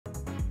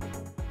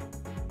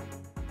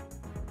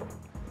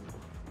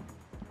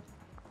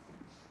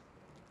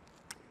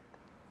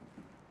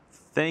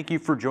Thank you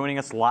for joining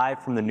us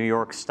live from the New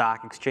York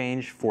Stock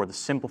Exchange for the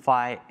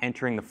Simplify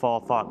Entering the Fall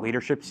Thought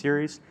Leadership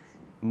Series.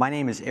 My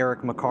name is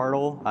Eric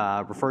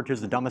McArdle, referred to as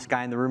the dumbest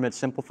guy in the room at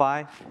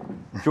Simplify.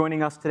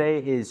 Joining us today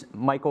is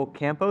Mychal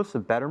Campos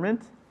of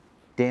Betterment,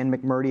 Dan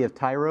McMurtrie of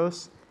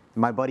Tyros,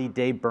 and my buddy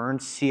Dave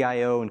Berns,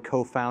 CIO and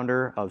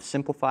co-founder of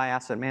Simplify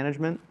Asset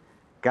Management.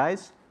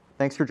 Guys,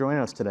 thanks for joining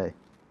us today.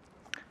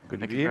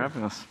 Good to be here. Thank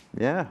you for having us.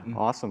 Yeah,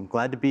 awesome.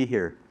 Glad to be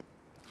here.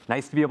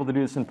 Nice to be able to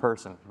do this in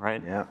person,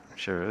 right? Yeah,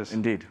 sure is.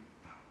 Indeed.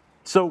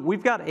 So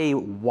we've got a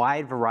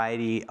wide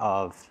variety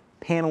of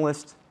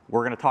panelists.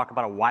 We're going to talk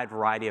about a wide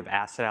variety of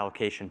asset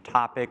allocation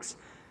topics,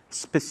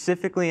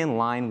 specifically in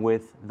line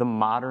with the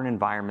modern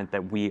environment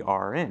that we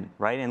are in,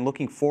 right? And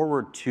looking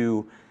forward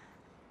to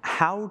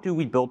how do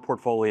we build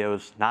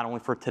portfolios not only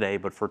for today,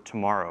 but for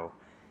tomorrow.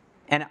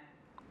 And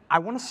I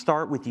want to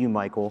start with you,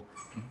 Mychal.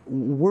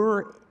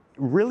 We're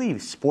really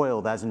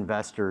spoiled as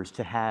investors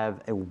to have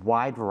a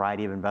wide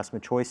variety of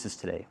investment choices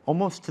today,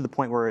 almost to the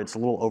point where it's a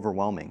little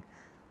overwhelming.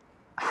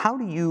 How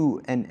do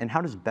you, and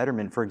how does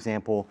Betterment, for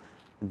example,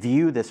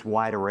 view this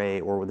wide array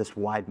or this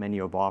wide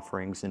menu of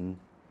offerings and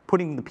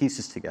putting the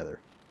pieces together?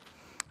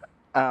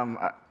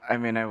 I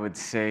mean, I would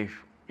say,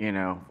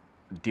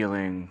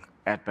 dealing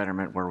at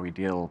Betterment where we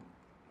deal,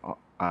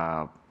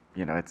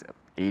 it's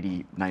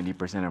 80,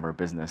 90% of our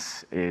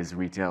business is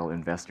retail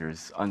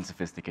investors,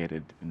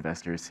 unsophisticated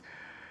investors.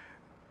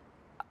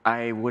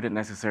 I wouldn't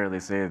necessarily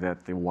say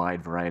that the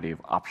wide variety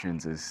of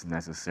options is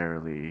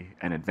necessarily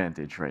an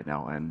advantage right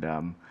now.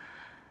 And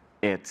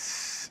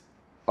it's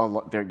a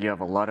lot, you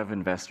have a lot of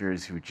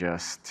investors who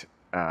just,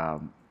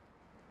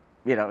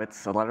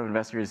 it's a lot of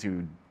investors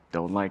who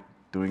don't like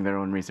doing their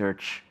own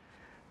research,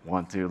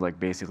 want to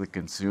basically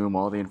consume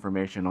all the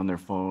information on their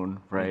phone,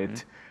 right?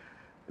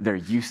 Mm-hmm. They're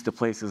used to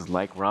places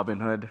like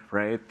Robinhood,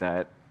 right?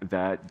 That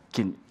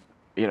can,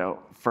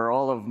 for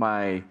all of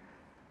my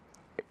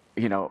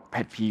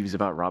pet peeves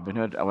about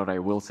Robinhood, what I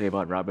will say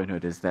about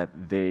Robinhood is that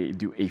they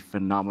do a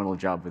phenomenal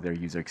job with their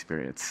user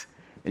experience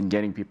in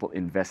getting people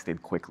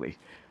invested quickly.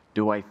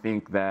 Do I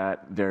think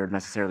that they're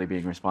necessarily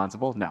being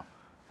responsible? No,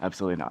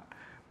 absolutely not.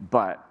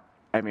 But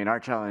I mean, our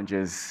challenge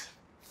is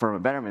from a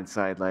Betterment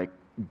side,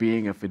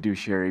 being a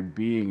fiduciary,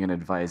 being an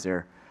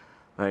advisor,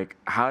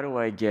 how do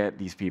I get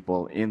these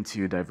people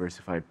into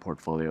diversified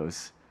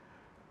portfolios,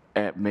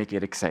 and make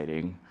it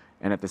exciting,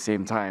 and at the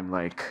same time,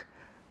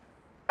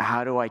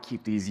 how do I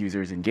keep these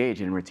users engaged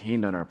and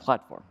retained on our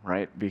platform,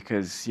 right?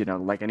 Because,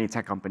 like any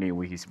tech company,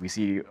 we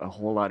see a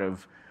whole lot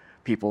of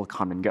people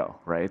come and go,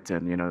 right?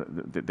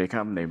 And, they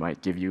come, they might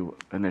give you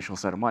initial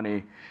set of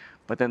money,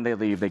 but then they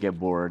leave, they get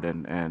bored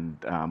and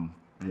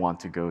want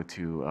to go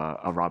to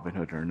a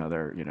Robinhood or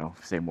another,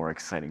 say more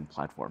exciting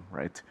platform,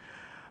 right?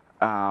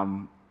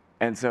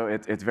 And so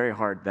it's very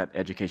hard. That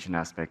education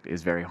aspect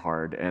is very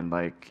hard. And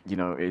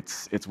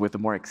it's with the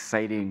more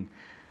exciting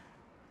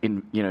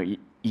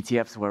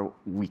ETFs where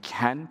we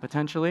can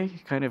potentially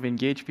kind of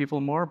engage people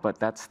more, but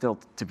that's still,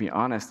 to be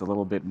honest, a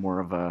little bit more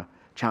of a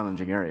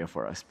challenging area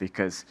for us,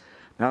 because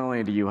not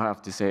only do you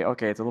have to say,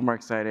 okay, it's a little more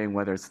exciting,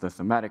 whether it's the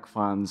thematic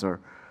funds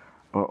or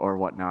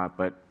whatnot,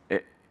 but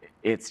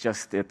it's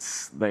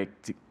like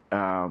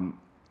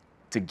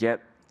to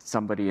get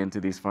somebody into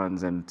these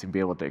funds and to be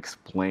able to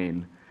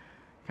explain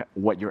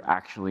what you're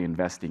actually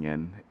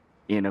investing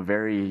in a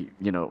very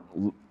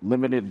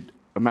limited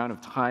amount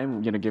of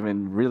time,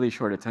 given really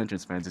short attention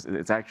spans,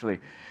 it's a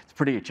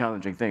pretty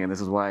challenging thing, and this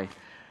is why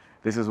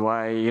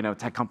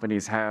tech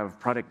companies have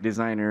product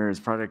designers,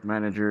 product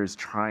managers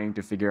trying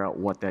to figure out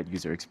what that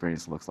user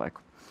experience looks like.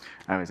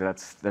 I mean, so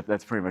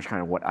that's pretty much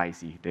kind of what I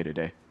see day to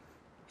day.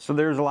 So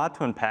there's a lot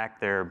to unpack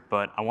there,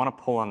 but I want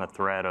to pull on the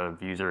thread of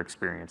user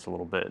experience a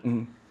little bit.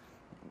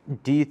 Mm-hmm.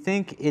 Do you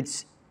think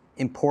it's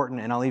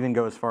important, and I'll even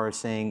go as far as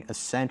saying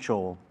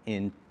essential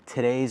in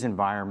today's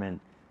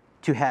environment,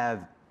 to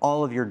have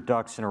all of your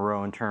ducks in a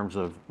row in terms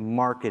of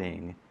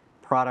marketing,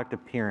 product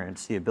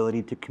appearance, the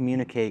ability to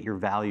communicate your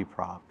value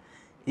prop?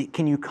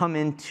 Can you come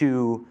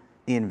into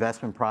the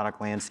investment product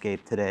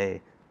landscape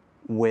today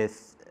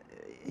with,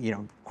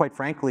 quite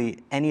frankly,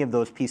 any of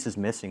those pieces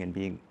missing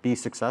and be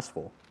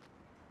successful?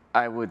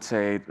 I would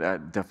say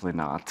definitely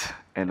not.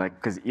 And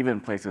because even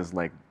places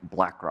like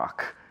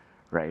BlackRock,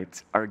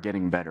 right, are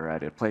getting better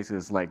at it.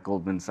 Places like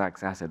Goldman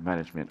Sachs Asset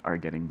Management are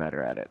getting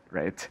better at it,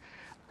 right?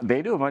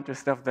 They do a bunch of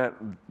stuff that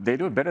they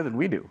do it better than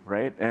we do,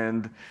 right?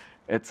 And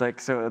it's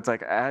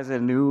as a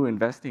new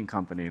investing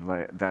company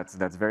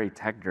that's very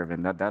tech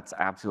driven, that's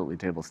absolutely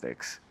table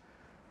stakes.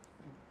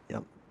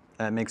 Yep,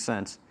 that makes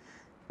sense.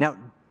 Now,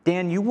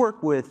 Dan, you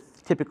work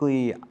with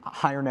typically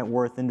higher net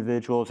worth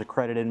individuals,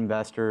 accredited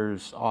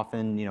investors,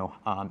 often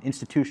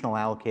institutional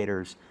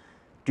allocators.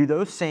 Do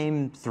those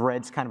same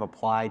threads kind of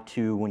apply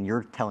to when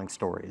you're telling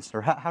stories,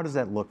 or how does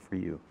that look for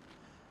you?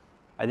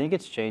 I think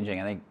it's changing.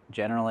 I think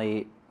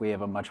generally we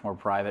have a much more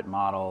private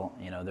model.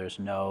 There's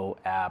no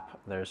app,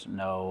 there's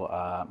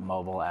no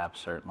mobile app,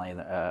 certainly.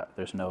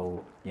 There's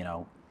no,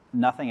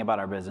 nothing about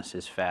our business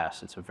is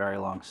fast. It's a very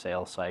long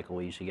sales cycle.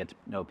 We usually get to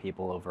know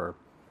people over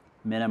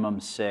minimum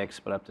 6,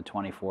 but up to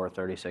 24,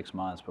 36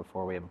 months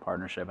before we have a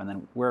partnership. And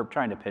then we're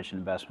trying to pitch an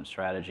investment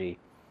strategy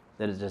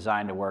that is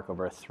designed to work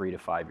over a 3 to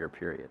 5 year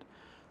period.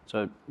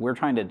 So we're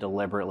trying to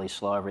deliberately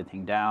slow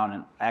everything down,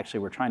 and actually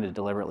we're trying to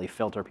deliberately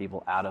filter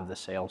people out of the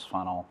sales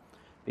funnel,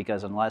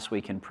 because unless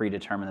we can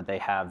predetermine that they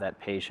have that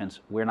patience,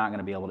 we're not going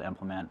to be able to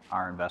implement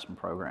our investment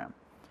program.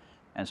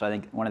 And so I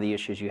think one of the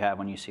issues you have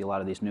when you see a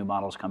lot of these new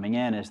models coming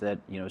in is that,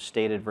 you know,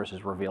 stated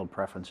versus revealed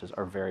preferences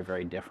are very,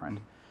 very different.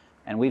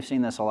 And we've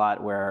seen this a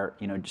lot where,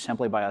 you know,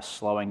 simply by us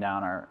slowing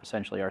down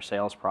essentially our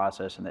sales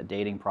process and that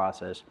dating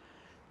process,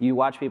 you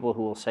watch people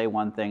who will say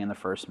one thing in the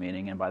first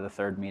meeting and by the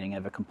third meeting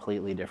have a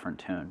completely different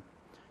tune.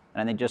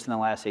 And I think just in the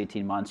last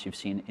 18 months, you've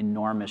seen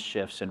enormous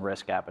shifts in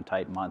risk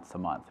appetite month to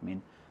month. I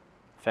mean,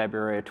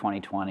 February of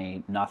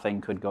 2020, nothing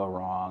could go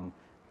wrong.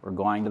 We're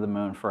going to the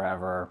moon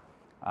forever.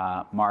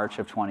 March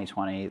of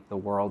 2020, the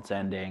world's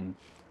ending.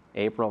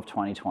 April of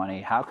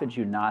 2020, how could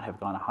you not have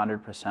gone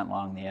 100%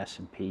 long the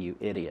S&P, you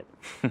idiot?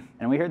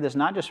 And we heard this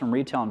not just from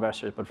retail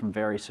investors, but from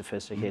very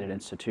sophisticated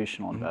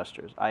institutional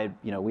investors.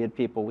 We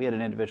had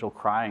an individual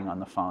crying on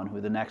the phone who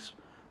the next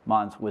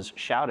month was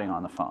shouting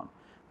on the phone.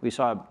 We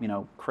saw, you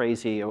know,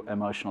 crazy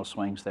emotional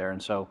swings there.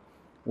 And so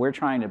we're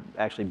trying to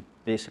actually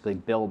basically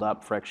build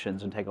up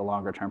frictions and take a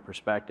longer term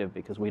perspective,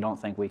 because we don't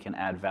think we can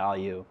add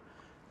value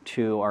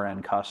to our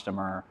end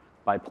customer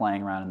by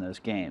playing around in those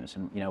games.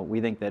 And, you know,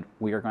 we think that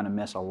we are going to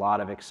miss a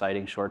lot of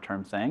exciting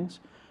short-term things,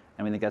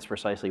 and we think that's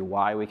precisely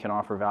why we can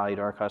offer value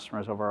to our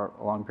customers over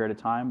a long period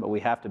of time, but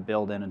we have to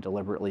build in a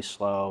deliberately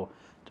slow,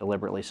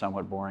 deliberately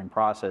somewhat boring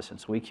process. And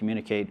so we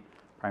communicate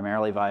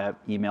primarily via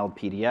emailed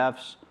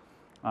PDFs.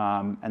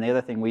 And the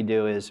other thing we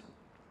do is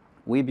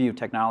we view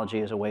technology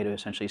as a way to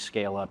essentially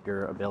scale up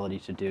your ability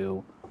to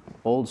do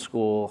old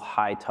school,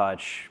 high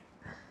touch,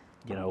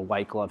 you know,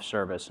 white glove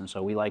service. And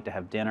so we like to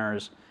have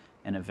dinners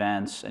and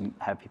events and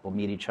have people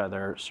meet each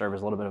other, serve as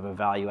a little bit of a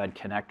value add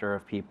connector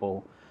of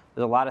people.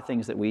 There's a lot of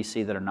things that we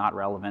see that are not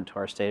relevant to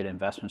our stated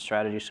investment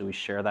strategy, so we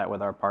share that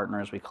with our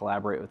partners. We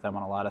collaborate with them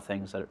on a lot of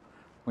things that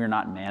we're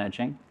not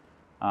managing.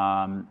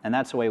 And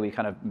that's the way we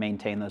kind of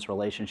maintain those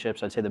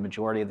relationships. I'd say the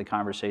majority of the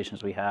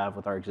conversations we have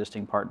with our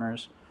existing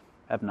partners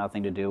have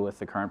nothing to do with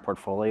the current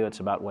portfolio.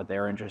 It's about what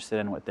they're interested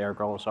in, what their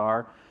goals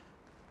are,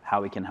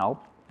 how we can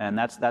help. And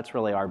that's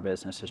really our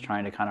business, is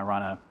trying to kind of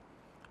run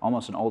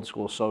almost an old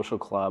school social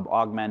club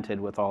augmented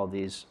with all of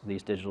these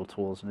digital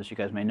tools. And as you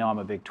guys may know, I'm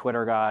a big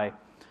Twitter guy.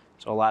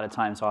 So a lot of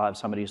times I'll have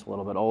somebody who's a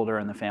little bit older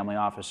in the family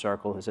office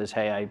circle who says,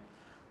 hey, I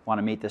want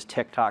to meet this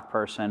TikTok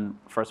person.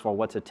 First of all,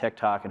 what's a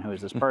TikTok and who is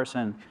this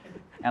person?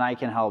 And I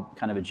can help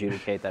kind of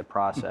adjudicate that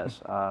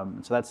process.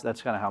 So that's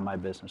kind of how my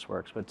business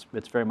works. But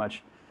it's very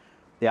much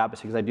the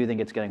opposite, because I do think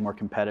it's getting more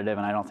competitive,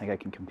 and I don't think I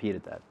can compete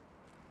at that.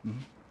 Mm-hmm.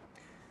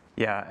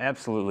 Yeah,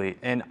 absolutely.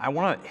 And I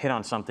want to hit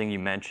on something you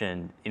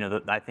mentioned, you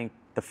know, I think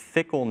the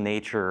fickle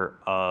nature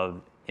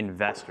of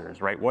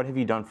investors, right? What have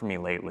you done for me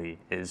lately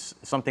is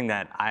something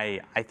that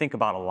I think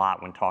about a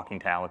lot when talking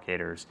to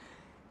allocators.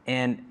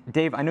 And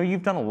Dave, I know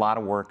you've done a lot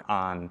of work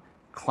on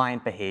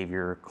client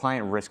behavior,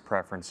 client risk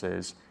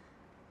preferences.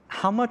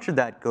 How much of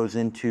that goes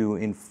into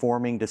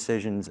informing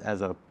decisions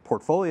as a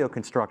portfolio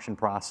construction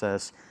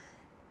process?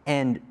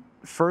 And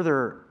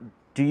further,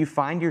 do you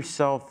find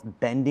yourself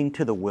bending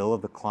to the will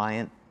of the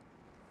client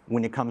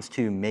when it comes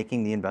to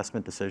making the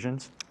investment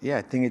decisions? Yeah,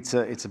 I think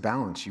it's a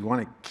balance. You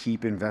want to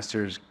keep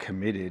investors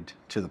committed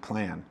to the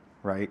plan,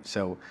 right?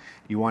 So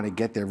you want to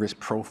get their risk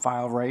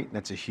profile right.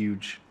 That's a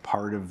huge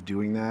part of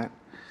doing that.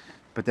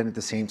 But then at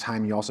the same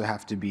time, you also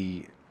have to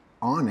be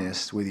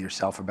honest with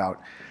yourself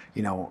about,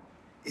 you know,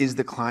 is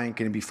the client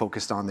going to be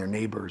focused on their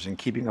neighbors and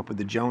keeping up with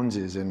the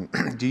Joneses? And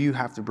do you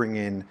have to bring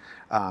in,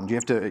 do you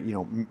have to, you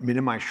know,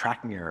 minimize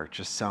tracking error,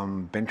 just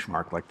some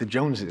benchmark like the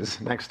Joneses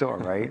next door,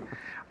 right?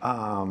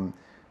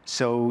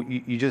 So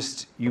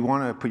you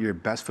want to put your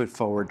best foot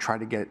forward, try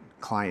to get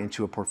client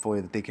into a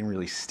portfolio that they can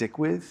really stick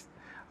with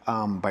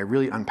by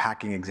really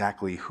unpacking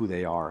exactly who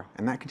they are.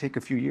 And that can take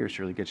a few years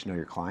to really get to know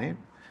your client.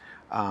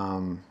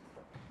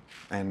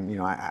 And you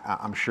know,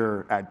 I'm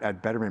sure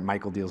at Betterment,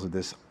 Mychal deals with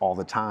this all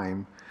the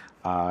time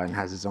and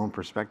has his own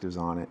perspectives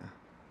on it.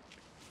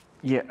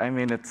 Yeah, I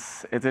mean,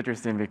 it's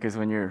interesting because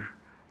when you're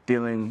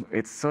dealing,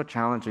 it's so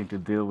challenging to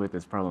deal with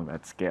this problem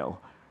at scale,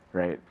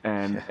 right?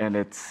 And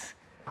it's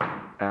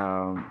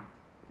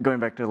going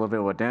back to a little bit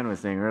of what Dan was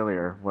saying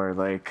earlier, where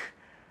like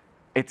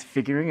it's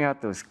figuring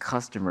out those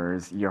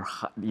customers,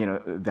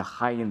 the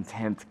high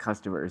intent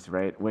customers,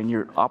 right? When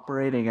you're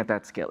operating at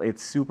that scale,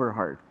 it's super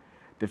hard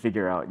to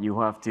figure out. You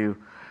have to,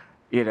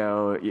 you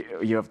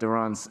have to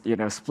run,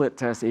 split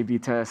tests, A/B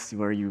tests,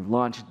 where you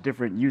launch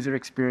different user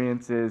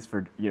experiences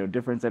for,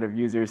 different set of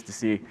users to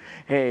see,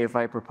 hey, if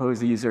I propose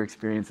the user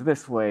experience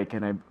this way,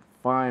 can I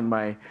find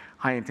my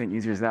high intent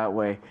users that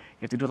way?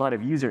 You have to do a lot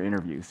of user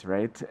interviews,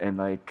 right?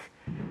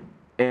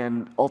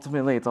 And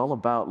ultimately, it's all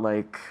about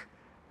like,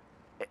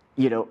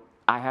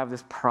 I have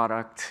this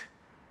product.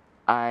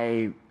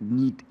 I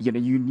need,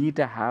 you need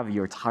to have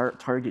your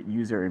target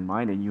user in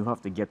mind, and you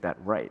have to get that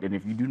right. And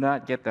if you do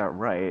not get that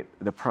right,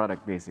 the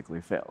product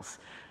basically fails.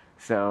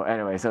 So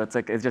anyway, so it's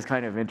like, it's just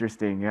kind of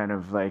interesting, kind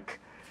of like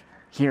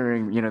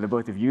hearing, the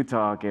both of you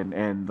talk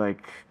and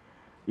like,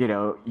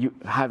 you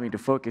having to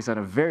focus on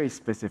a very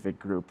specific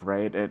group,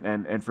 right?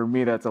 And for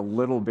me, that's a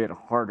little bit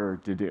harder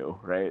to do,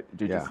 right?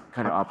 You're just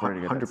kind of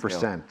operating at that scale.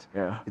 100%.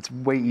 Yeah. It's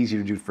way easier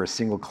to do for a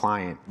single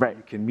client. Right.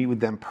 You can meet with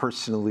them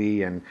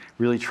personally and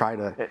really try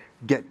to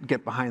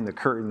get behind the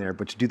curtain there,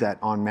 but to do that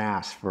en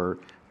masse for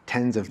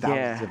tens of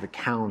thousands of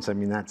accounts, I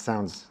mean, that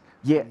sounds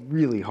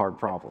really hard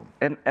problem.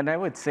 And I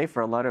would say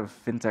for a lot of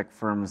fintech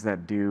firms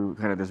that do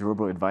kind of this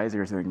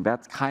robo-advisor thing,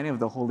 that's kind of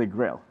the holy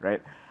grail,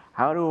 right?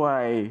 How do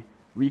I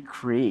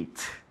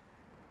recreate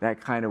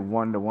that kind of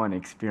one-to-one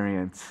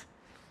experience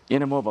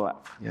in a mobile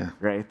app,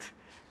 right?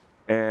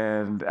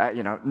 And I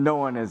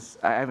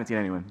haven't seen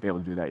anyone be able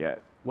to do that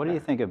yet. What do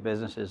you think of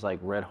businesses like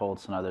Red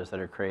Holtz and others that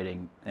are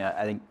creating?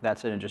 I think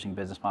that's an interesting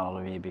business model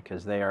to me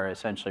because they are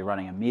essentially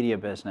running a media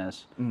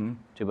business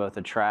to both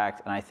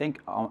attract and I think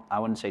I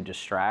wouldn't say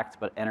distract,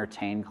 but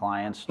entertain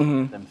clients,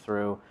 them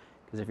through.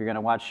 Because if you're going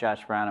to watch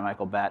Josh Brown and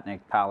Michael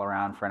Batnick pal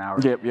around for an hour,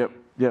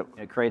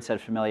 it creates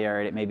that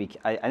familiarity.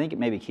 I think it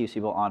maybe keeps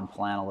people on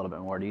plan a little bit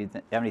more. Do you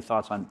have any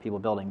thoughts on people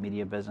building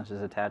media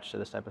businesses attached to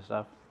this type of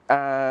stuff?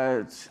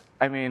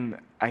 I mean,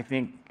 I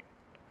think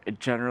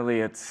generally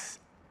it's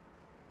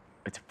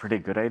a pretty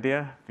good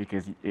idea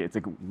because it's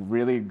a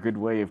really good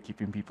way of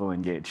keeping people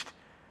engaged.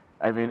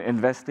 I mean,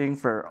 investing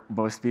for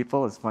most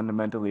people is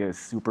fundamentally a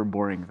super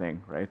boring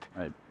thing, right?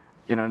 Right.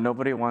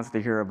 Nobody wants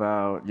to hear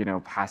about,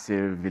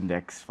 passive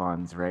index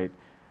funds, right?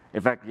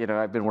 In fact,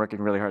 I've been working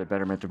really hard at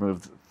Betterment to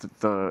move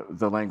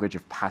the language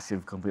of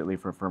passive completely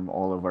from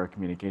all of our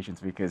communications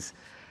because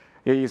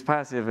you use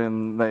passive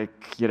and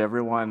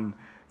everyone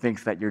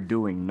thinks that you're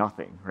doing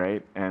nothing,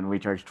 right? And we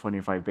charge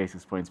 25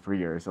 basis points per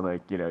year. So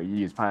you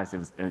use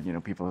passives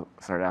and, people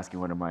start asking,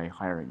 what am I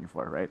hiring you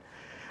for, right?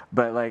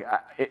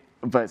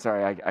 But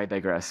sorry, I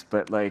digress.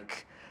 But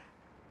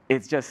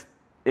it's just,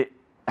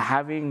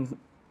 having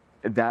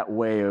that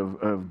way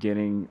of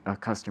getting a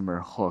customer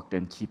hooked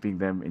and keeping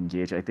them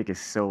engaged, I think is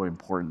so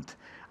important.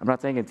 I'm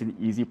not saying it's an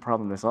easy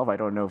problem to solve. I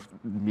don't know if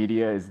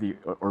media is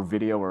or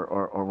video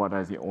or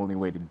whatnot is the only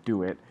way to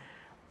do it.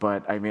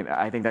 But I mean,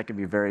 I think that can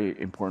be a very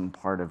important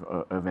part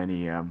of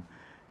any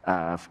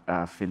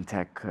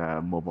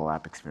fintech mobile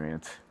app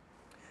experience.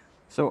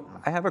 So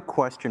I have a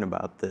question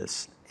about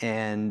this.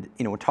 And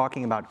we're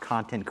talking about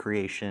content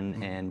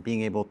creation and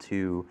being able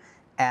to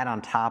add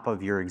on top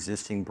of your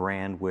existing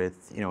brand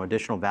with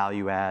additional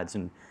value adds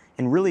and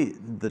really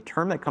the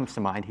term that comes to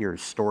mind here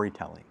is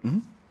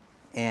storytelling.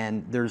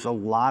 And there's a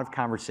lot of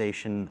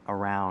conversation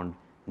around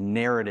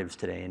narratives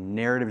today and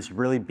narratives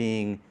really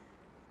being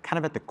kind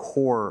of at the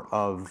core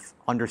of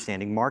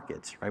understanding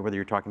markets, right? Whether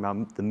you're talking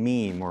about the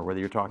meme or whether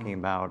you're talking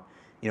about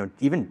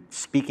even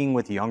speaking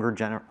with younger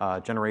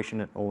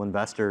generational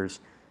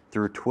investors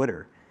through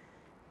Twitter.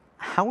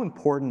 How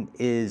important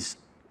is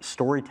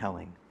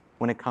storytelling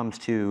when it comes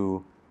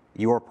to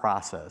your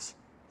process?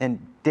 And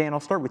Dan, I'll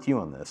start with you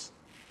on this.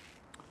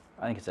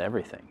 I think it's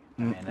everything.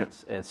 I mean,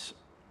 it's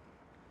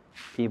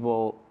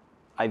people.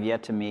 I've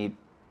yet to meet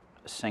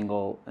a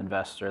single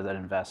investor that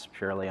invests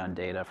purely on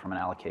data from an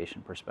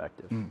allocation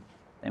perspective.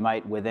 They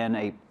might, within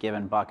a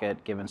given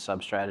bucket, given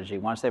sub-strategy,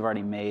 once they've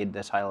already made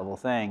this high-level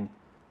thing,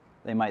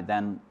 they might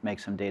then make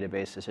some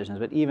database decisions.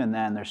 But even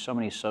then, there's so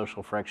many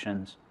social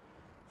frictions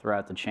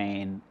throughout the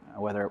chain,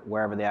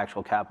 wherever the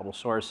actual capital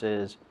source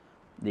is.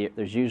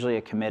 There's usually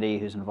a committee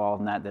who's involved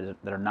in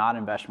that are not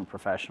investment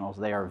professionals.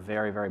 They are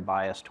very, very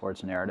biased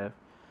towards narrative.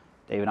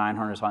 David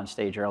Einhorn was on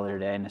stage earlier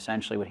today, and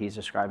essentially what he's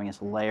describing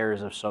is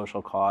layers of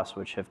social costs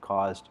which have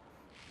caused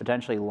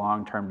potentially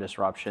long-term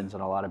disruptions in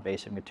a lot of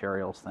basic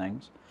materials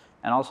things.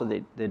 And also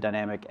the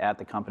dynamic at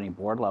the company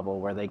board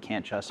level where they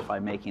can't justify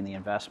making the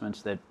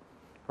investments that,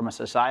 from a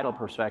societal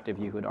perspective,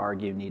 you could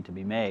argue need to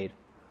be made.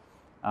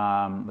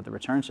 But the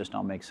returns just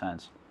don't make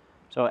sense.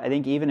 So I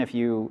think even if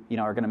you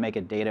are going to make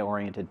a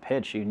data-oriented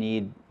pitch, you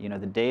need, the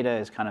data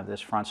is kind of this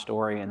front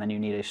story, and then you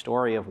need a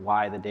story of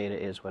why the data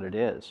is what it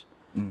is.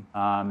 And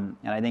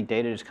I think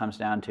data just comes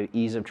down to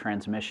ease of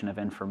transmission of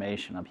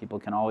information. People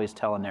can always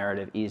tell a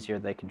narrative easier,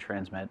 they can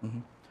transmit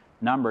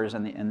numbers,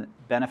 and the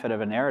benefit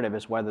of a narrative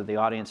is whether the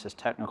audience is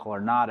technical or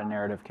not, a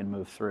narrative can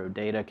move through.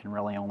 Data can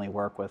really only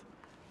work with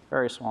a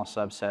very small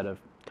subset of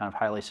kind of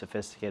highly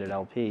sophisticated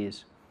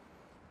LPs.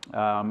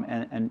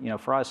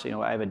 For us,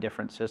 I have a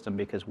different system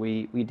because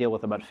we deal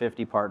with about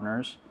 50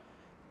 partners,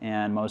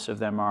 and most of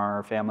them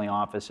are family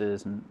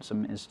offices and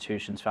some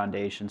institutions,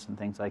 foundations, and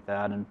things like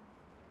that. And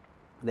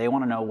they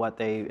want to know what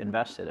they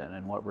invested in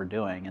and what we're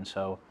doing. And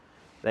so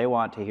they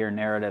want to hear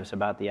narratives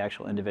about the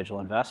actual individual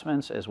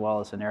investments as well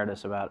as the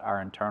narratives about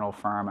our internal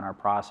firm and our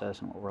process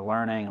and what we're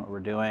learning and what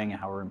we're doing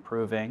and how we're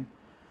improving.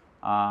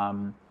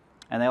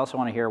 And they also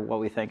want to hear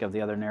what we think of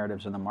the other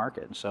narratives in the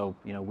market. And so,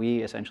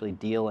 we essentially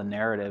deal in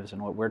narratives,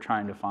 and what we're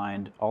trying to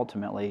find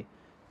ultimately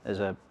as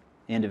an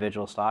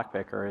individual stock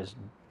picker is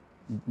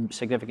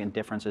significant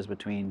differences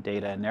between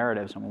data and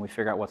narratives. And when we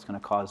figure out what's going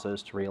to cause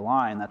those to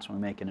realign, that's when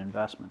we make an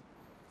investment.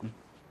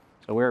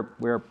 So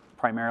we're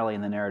primarily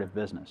in the narrative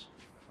business.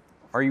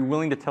 are you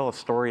willing to tell a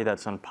story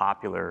that's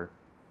unpopular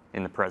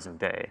in the present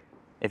day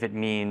if it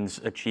means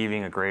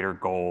achieving a greater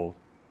goal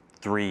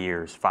 3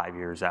 years, 5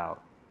 years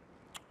out?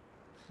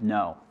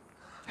 No.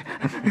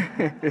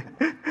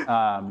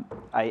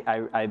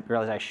 I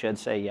realize I should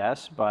say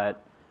yes,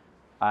 but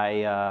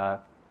I'm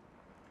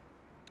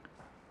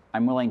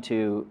willing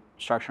to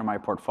structure my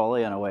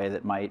portfolio in a way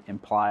that might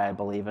imply I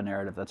believe a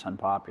narrative that's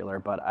unpopular,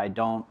 but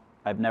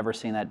I've never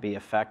seen that be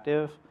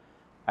effective.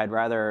 I'd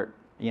rather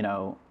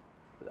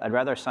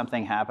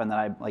something happen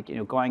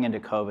that going into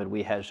COVID,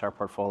 we hedged our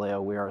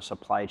portfolio. We are a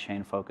supply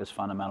chain focused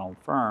fundamental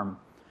firm.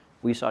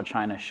 We saw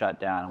China shut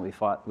down, and we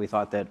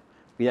thought that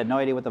we had no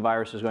idea what the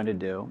virus was going to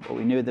do, but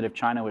we knew that if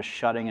China was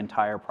shutting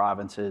entire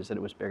provinces, that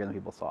it was bigger than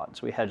people thought.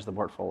 So we hedged the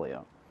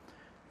portfolio.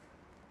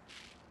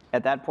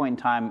 At that point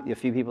in time, a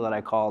few people that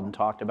I called and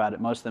talked about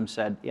it, most of them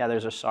said, yeah,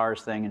 there's a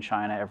SARS thing in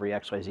China every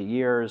XYZ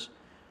years.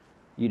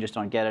 You just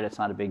don't get it. It's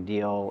not a big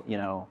deal.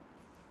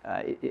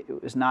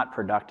 It was not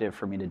productive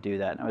for me to do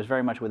that. And I was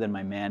very much within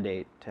my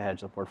mandate to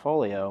hedge the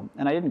portfolio.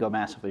 And I didn't go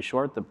massively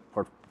short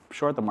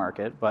the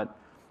market, but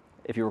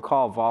if you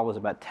recall, vol was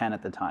about 10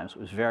 at the time, so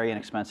it was very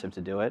inexpensive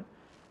to do it.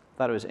 I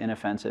thought it was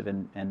inoffensive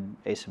and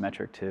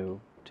asymmetric to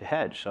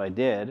hedge, so I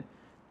did.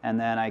 And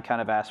then I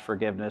kind of asked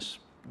forgiveness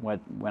when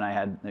I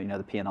had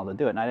the P&L to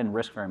do it, and I didn't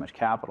risk very much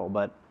capital.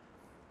 But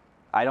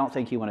I don't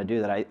think you want to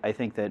do that. I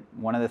think that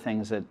one of the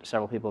things that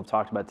several people have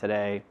talked about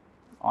today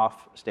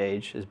off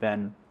stage has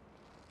been,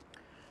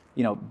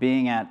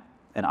 being at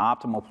an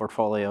optimal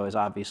portfolio is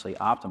obviously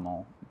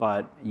optimal,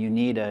 but you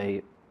need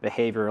a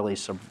behaviorally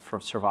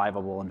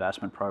survivable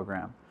investment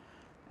program.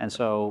 And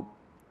so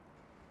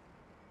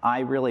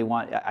I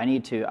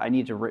need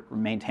to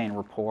maintain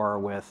rapport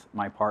with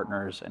my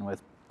partners and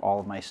with all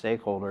of my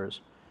stakeholders.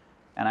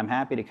 And I'm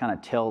happy to kind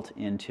of tilt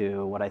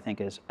into what I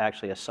think is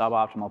actually a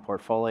suboptimal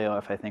portfolio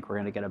if I think we're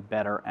going to get a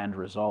better end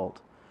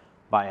result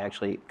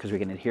because we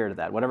can adhere to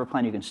that. Whatever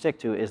plan you can stick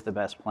to is the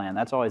best plan.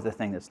 That's always the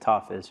thing that's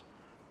tough is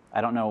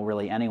I don't know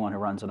really anyone who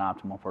runs an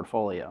optimal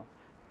portfolio.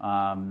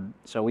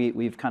 So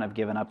we've kind of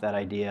given up that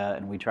idea,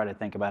 and we try to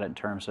think about it in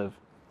terms of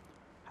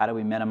how do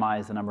we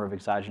minimize the number of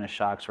exogenous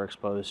shocks we're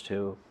exposed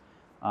to.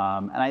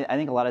 And I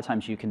think a lot of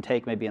times you can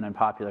take maybe an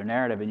unpopular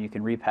narrative and you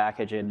can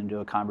repackage it into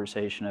a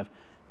conversation of,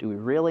 do we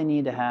really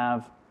need to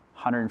have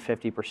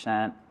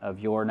 150% of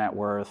your net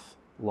worth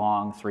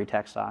long 3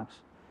 tech stocks?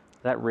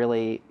 Is that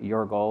really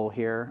your goal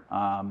here?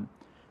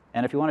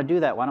 And if you want to do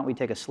that, why don't we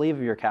take a sleeve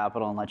of your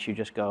capital and let you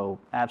just go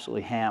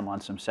absolutely ham on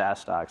some SaaS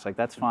stocks?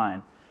 That's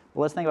fine.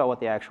 Well, let's think about what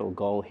the actual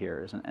goal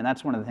here is. And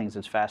that's one of the things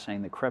that's fascinating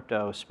in the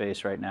crypto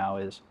space right now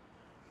is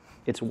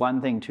it's one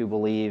thing to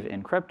believe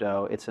in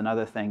crypto. It's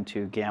another thing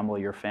to gamble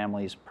your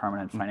family's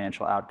permanent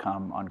financial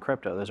outcome on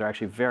crypto. Those are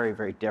actually very,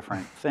 very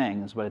different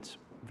things, but it's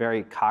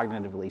very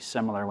cognitively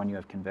similar when you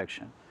have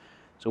conviction.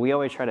 So we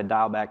always try to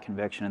dial back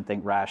conviction and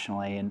think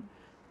rationally and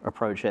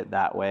approach it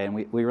that way. And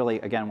we really,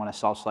 again, want to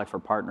self-select for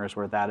partners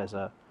where that is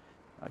a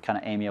kind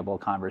of amiable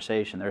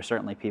conversation. There are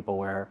certainly people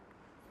where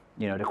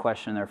to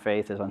question their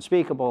faith is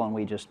unspeakable, and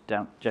we just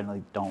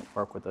generally don't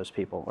work with those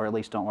people, or at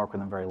least don't work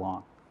with them very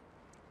long.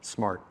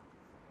 Smart.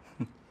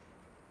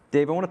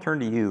 Dave, I want to turn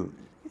to you,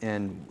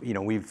 and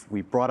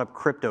we've brought up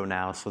crypto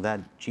now, so that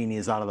genie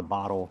is out of the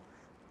bottle.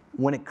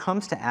 When it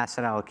comes to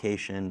asset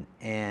allocation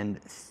and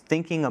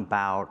thinking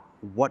about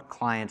what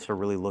clients are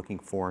really looking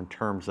for in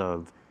terms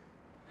of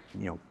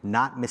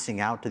not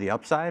missing out to the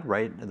upside,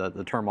 right?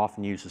 The term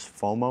often used is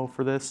FOMO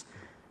for this,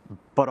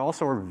 but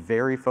also are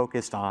very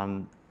focused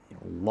on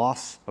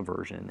loss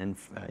aversion and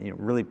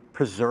really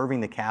preserving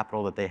the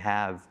capital that they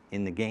have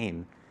in the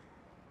game.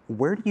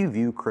 Where do you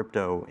view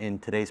crypto in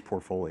today's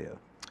portfolio?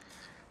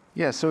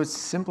 Yeah, so it's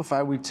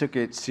simplified. We took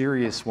it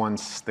serious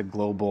once it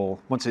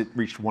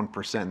reached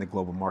 1% in the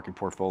global market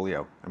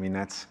portfolio. I mean,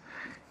 that's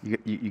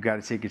you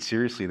got to take it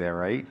seriously there,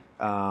 right?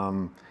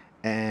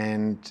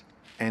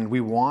 And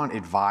we want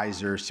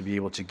advisors to be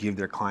able to give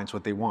their clients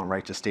what they want,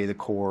 right? To stay the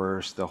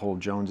course, the whole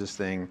Joneses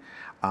thing.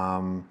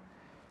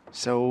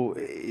 So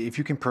if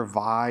you can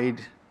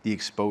provide the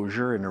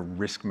exposure in a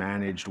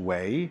risk-managed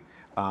way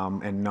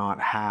and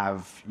not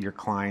have your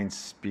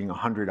clients being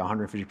 100,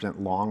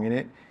 150% long in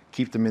it,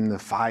 keep them in the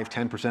 5,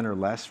 10% or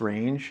less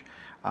range,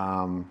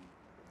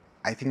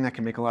 I think that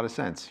can make a lot of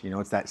sense.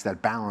 It's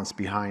that balance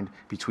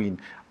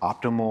between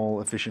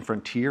optimal, efficient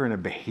frontier and a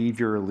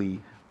behaviorally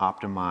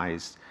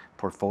optimized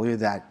portfolio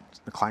that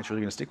the client's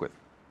really going to stick with.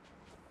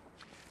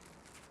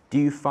 Do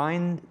you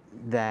find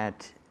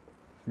that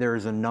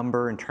there's a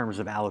number in terms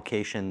of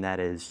allocation that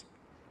is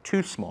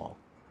too small?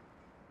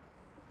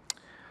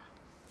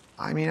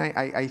 I mean,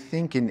 I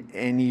think in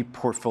any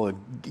portfolio,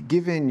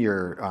 given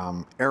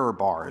your error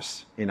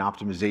bars in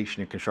optimization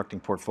and constructing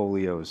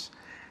portfolios,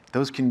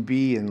 those can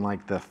be in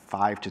like the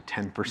 5 to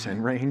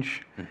 10%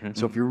 range. Mm-hmm.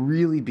 So if you're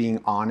really being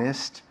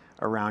honest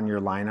around your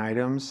line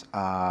items,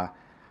 I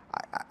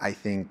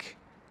think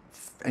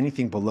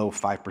anything below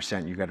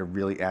 5%, you got to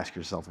really ask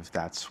yourself if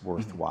that's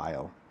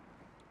worthwhile.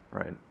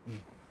 Right.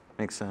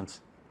 Makes sense.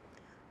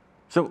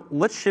 So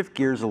let's shift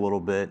gears a little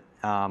bit.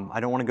 I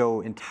don't want to go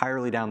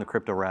entirely down the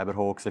crypto rabbit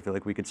hole because I feel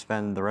like we could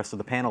spend the rest of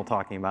the panel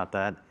talking about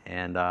that.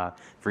 And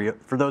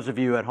for those of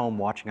you at home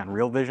watching on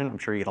Real Vision, I'm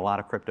sure you get a lot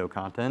of crypto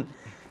content.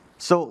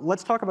 So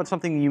let's talk about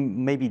something you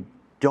maybe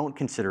don't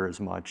consider as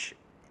much,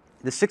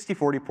 the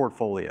 60-40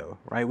 portfolio,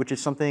 right? Which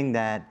is something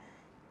that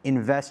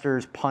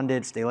investors,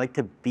 pundits, they like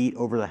to beat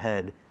over the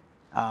head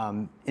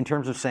in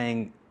terms of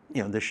saying,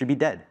 this should be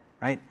dead,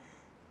 right?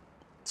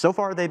 So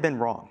far, they've been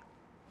wrong.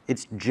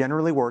 It's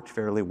generally worked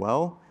fairly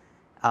well.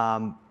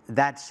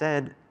 That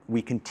said,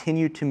 we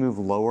continue to move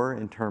lower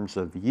in terms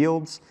of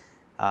yields.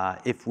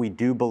 If we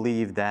do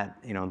believe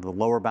that the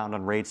lower bound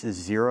on rates is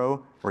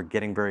 0, we're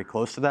getting very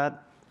close to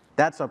that.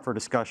 That's up for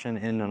discussion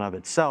in and of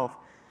itself.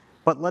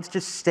 But let's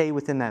just stay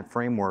within that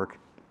framework.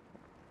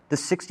 The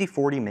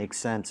 60-40 makes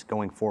sense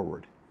going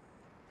forward.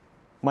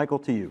 Michael,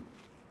 to you.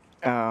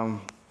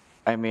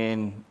 I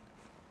mean,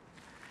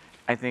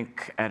 I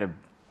think at a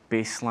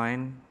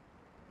baseline,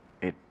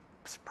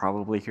 it's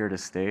probably here to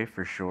stay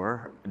for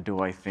sure. Do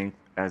I think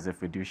as a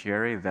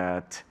fiduciary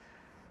that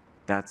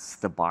that's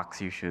the box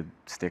you should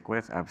stick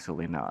with?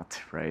 Absolutely not,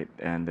 right?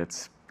 And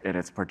it's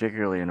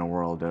particularly in a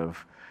world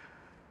of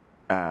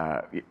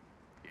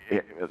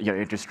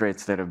interest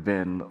rates that have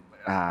been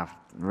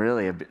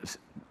really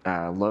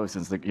low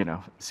since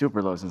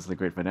super low since the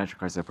great financial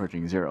crisis,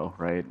 approaching 0,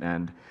 right?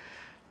 And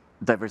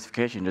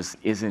diversification just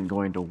isn't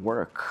going to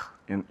work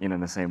in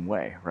the same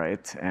way,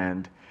 right?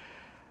 And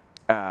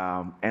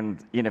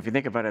if you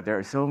think about it, there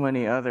are so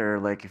many other,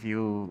 like if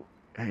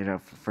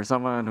for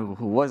someone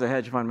who was a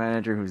hedge fund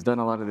manager who's done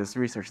a lot of this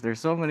research,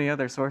 there's so many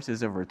other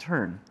sources of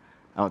return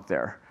out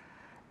there.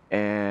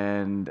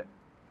 And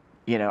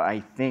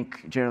I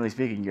think generally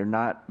speaking, you're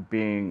not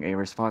being a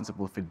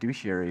responsible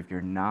fiduciary if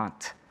you're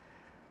not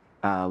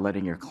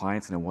letting your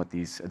clients know what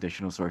these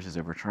additional sources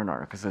of return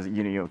are. Because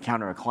you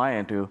encounter a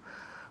client who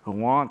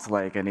wants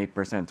like an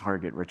 8%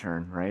 target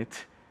return,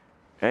 right?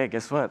 Hey,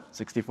 guess what?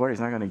 60-40 is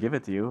not going to give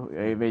it to you.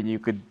 I mean, you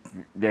could,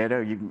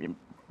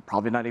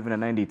 probably not even a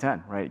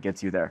 90-10, right? It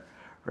gets you there,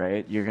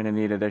 right? You're going to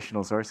need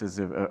additional sources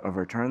of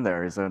return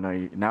there. So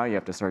now you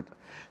have to start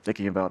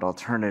thinking about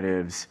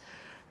alternatives,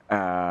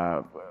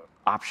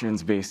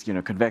 options-based,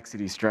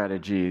 convexity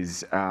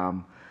strategies,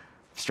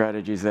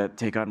 strategies that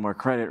take on more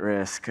credit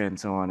risk, and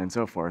so on and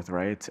so forth,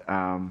 right?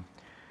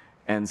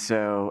 And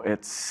so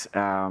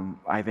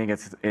I think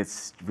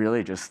it's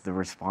really just the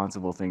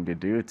responsible thing to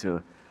do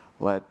to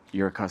let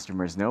your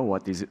customers know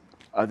what these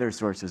other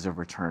sources of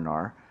return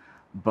are,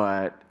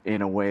 but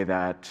in a way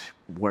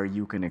where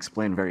you can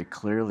explain very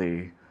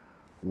clearly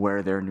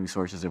where their new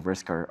sources of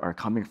risk are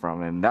coming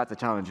from. And that's a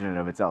challenge in and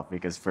of itself,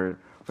 because for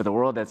the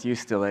world that's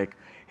used to like,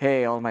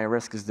 hey, all my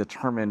risk is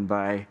determined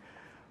by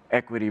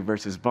equity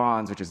versus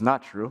bonds, which is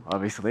not true,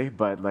 obviously,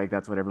 but like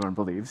that's what everyone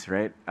believes,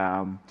 right?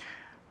 So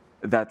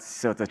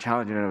it's a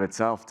challenge in and of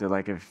itself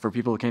to for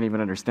people who can't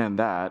even understand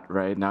that,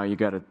 right? Now you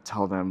got to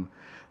tell them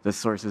the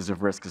sources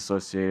of risk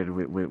associated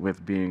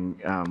with being,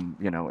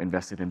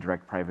 invested in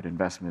direct private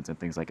investments and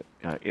things like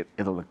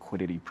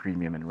illiquidity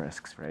premium and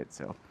risks, right?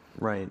 So,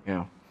 right,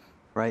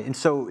 right. And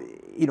so,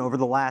 over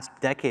the last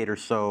decade or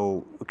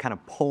so, kind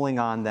of pulling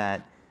on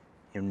that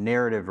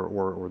narrative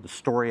or the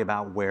story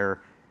about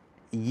where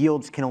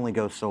yields can only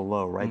go so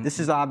low, right? Mm-hmm. This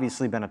has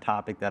obviously been a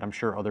topic that I'm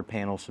sure other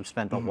panels have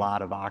spent a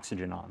lot of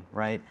oxygen on,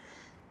 right?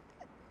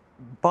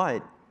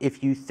 But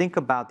if you think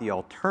about the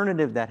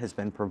alternative that has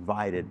been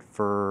provided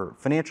for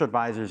financial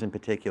advisors in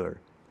particular,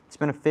 it's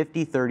been a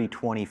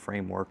 50-30-20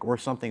 framework or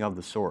something of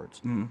the sorts.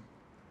 Mm-hmm.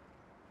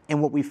 And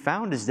what we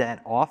found is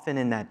that often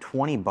in that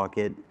 20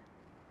 bucket,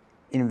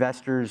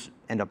 investors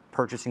end up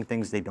purchasing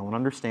things they don't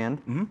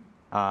understand,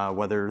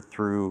 whether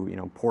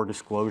through poor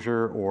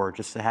disclosure or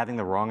just having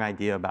the wrong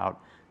idea about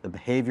the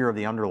behavior of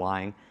the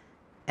underlying,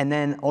 and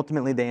then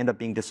ultimately they end up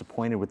being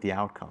disappointed with the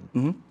outcome.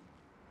 Mm-hmm.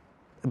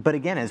 But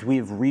again, as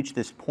we've reached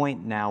this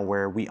point now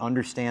where we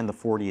understand the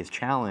 40 is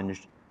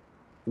challenged,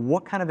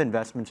 what kind of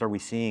investments are we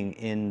seeing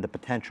in the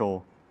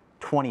potential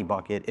 20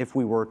 bucket if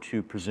we were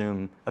to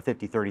presume a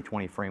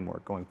 50-30-20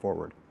 framework going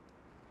forward?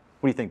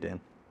 What do you think, Dan?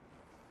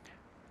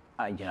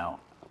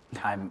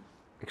 I'm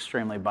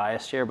extremely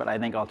biased here, but I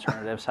think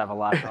alternatives have a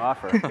lot to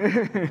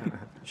offer.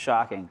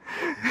 Shocking.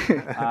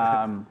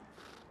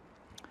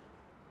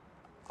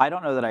 I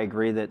don't know that I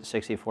agree that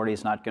 60-40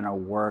 is not going to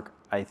work.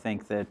 I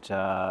think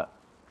that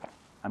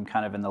I'm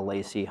kind of in the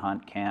Lacey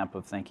Hunt camp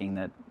of thinking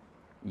that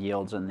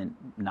yields and the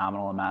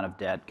nominal amount of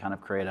debt kind of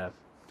create a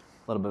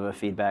little bit of a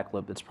feedback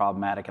loop that's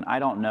problematic. And I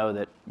don't know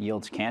that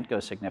yields can't go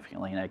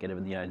significantly negative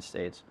in the United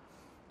States.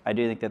 I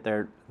do think that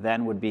there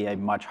then would be a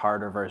much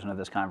harder version of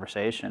this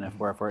conversation if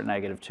we're at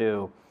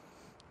 -2,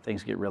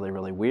 things get really,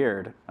 really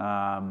weird.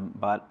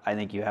 But I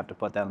think you have to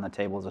put that on the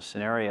table as a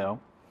scenario.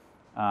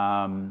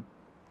 And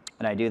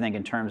I do think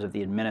in terms of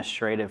the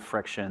administrative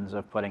frictions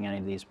of putting any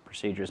of these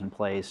procedures in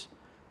place,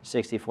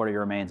 60-40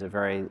 remains a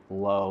very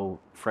low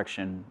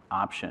friction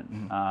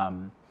option.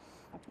 Mm-hmm.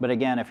 But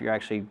again, if you're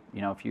actually,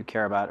 if you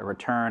care about a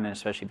return, and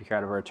especially if you care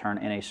about a return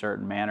in a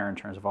certain manner in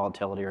terms of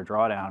volatility or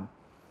drawdown,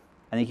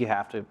 I think you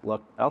have to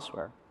look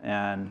elsewhere.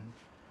 And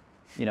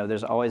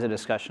there's always a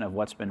discussion of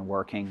what's been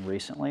working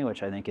recently,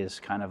 which I think is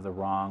kind of the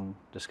wrong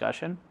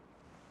discussion.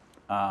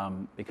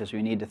 Because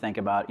we need to think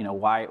about,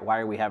 why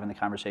are we having the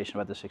conversation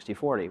about the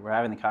 60-40? We're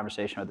having the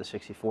conversation about the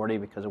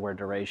 60-40 because of where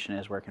duration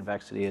is, where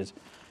convexity is,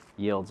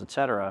 yields, et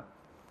cetera.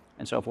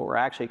 And so if what we're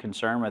actually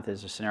concerned with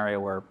is a scenario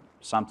where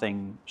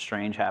something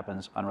strange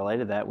happens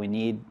unrelated to that, we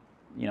need,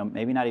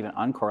 maybe not even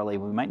uncorrelated,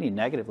 we might need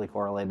negatively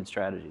correlated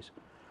strategies,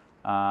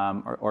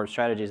 or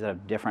strategies that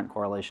have different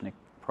correlation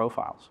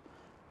profiles.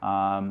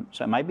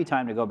 So it might be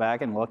time to go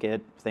back and look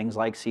at things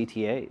like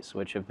CTAs,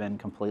 which have been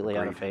completely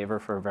out of favor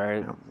for a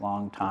very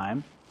long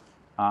time.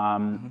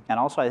 And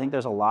also, I think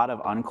there's a lot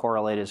of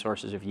uncorrelated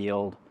sources of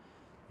yield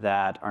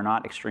that are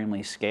not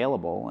extremely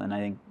scalable. And I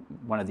think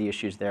one of the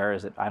issues there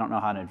is that I don't know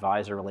how an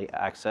advisor really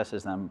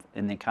accesses them.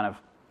 In the kind of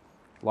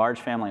large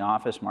family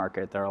office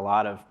market, there are a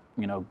lot of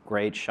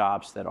great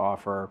shops that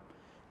offer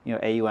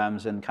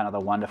AUMs in kind of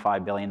the $1 to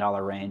 $5 billion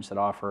range that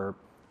offer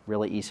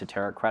really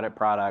esoteric credit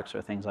products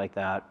or things like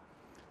that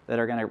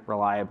are going to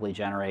reliably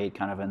generate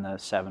kind of in the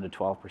 7 to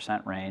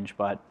 12% range,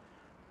 but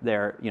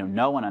they're,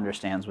 no one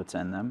understands what's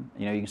in them.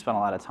 You can spend a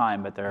lot of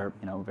time, but they're,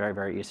 very,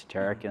 very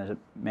esoteric. And as a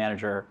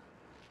manager,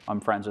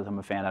 I'm friends with him,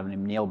 a fan of him,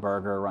 named Neil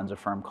Berger, runs a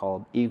firm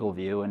called Eagle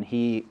View, and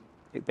he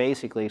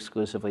basically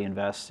exclusively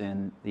invests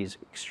in these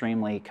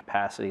extremely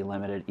capacity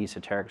limited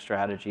esoteric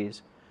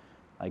strategies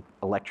like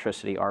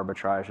electricity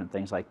arbitrage and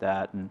things like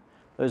that. And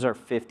those are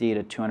 $50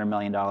 to $200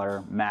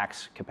 million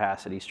max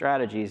capacity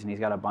strategies, and he's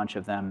got a bunch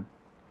of them.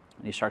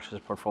 And he structures his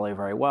portfolio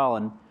very well,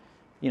 and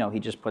he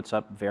just puts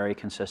up very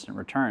consistent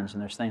returns.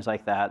 And there's things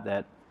like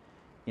that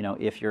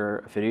if you're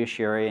a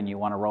fiduciary and you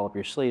want to roll up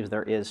your sleeves,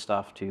 there is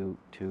stuff to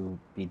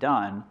be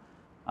done,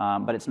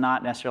 but it's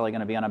not necessarily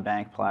going to be on a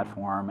bank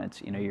platform.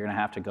 It's you're going to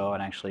have to go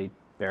and actually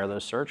bear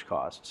those search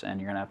costs, and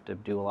you're going to have to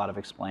do a lot of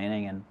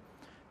explaining, and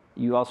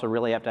you also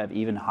really have to have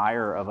even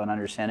higher of an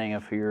understanding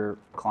of who your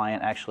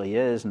client actually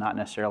is, not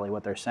necessarily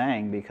what they're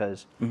saying,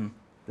 because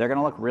they're going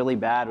to look really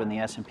bad when the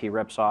S&P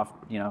rips off,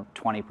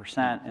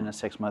 20% in a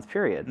 6-month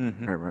period.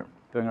 Right.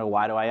 They're going to go,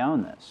 why do I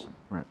own this?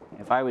 Right.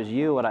 If I was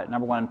you,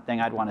 number one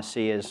thing I'd want to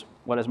see is,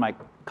 what does my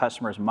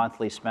customers'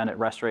 monthly spend at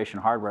Restoration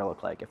Hardware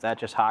look like? If that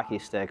just hockey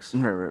sticks,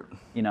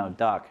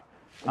 duck.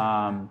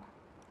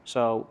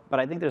 But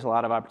I think there's a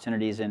lot of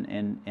opportunities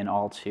in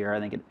alts here.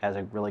 I think it has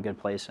a really good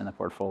place in the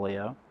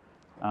portfolio.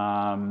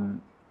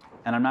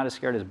 And I'm not as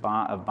scared of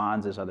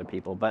bonds as other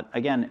people. But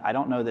again, I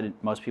don't know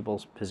that most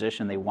people's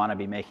position, they want to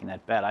be making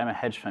that bet. I'm a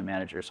hedge fund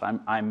manager, so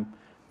I'm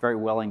very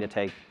willing to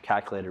take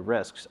calculated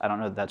risks. I don't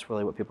know that that's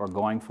really what people are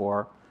going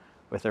for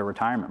with their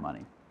retirement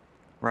money.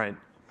 Right.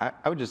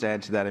 I would just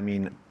add to that,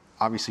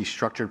 obviously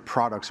structured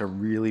products are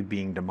really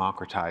being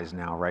democratized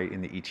now, right,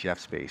 in the ETF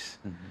space.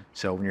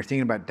 So when you're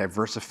thinking about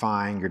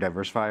diversifying your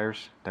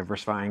diversifiers,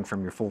 diversifying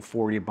from your full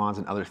 40 bonds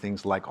and other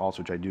things like alts,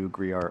 which I do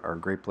agree are a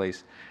great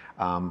place,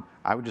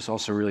 I would just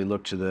also really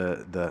look to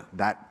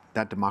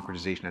that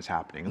democratization that's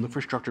happening and look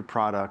for structured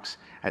products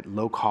at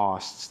low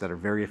costs that are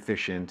very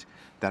efficient,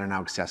 that are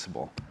now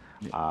accessible,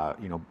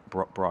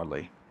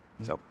 broadly.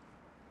 So.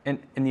 And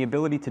the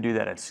ability to do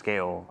that at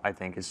scale, I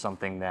think, is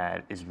something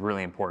that is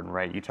really important,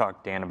 right? You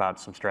talked, Dan, about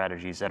some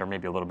strategies that are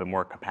maybe a little bit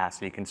more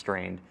capacity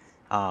constrained.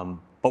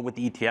 But with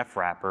the ETF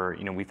wrapper,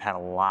 we've had a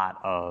lot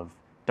of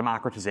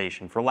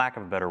democratization, for lack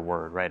of a better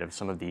word, right, of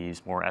some of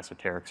these more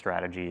esoteric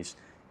strategies.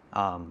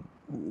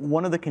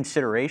 One of the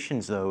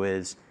considerations, though,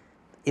 is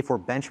if we're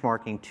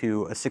benchmarking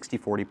to a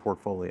 60-40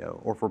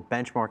 portfolio, or if we're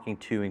benchmarking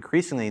to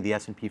increasingly the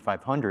S&P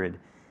 500,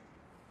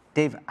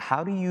 Dave,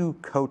 how do you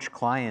coach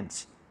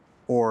clients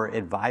or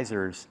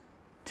advisors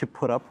to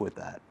put up with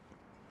that?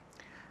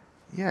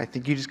 Yeah, I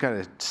think you just got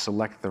to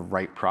select the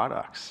right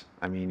products.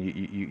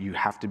 You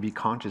have to be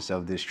conscious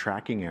of this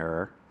tracking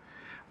error,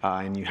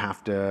 and you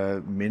have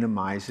to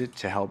minimize it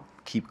to help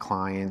keep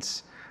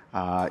clients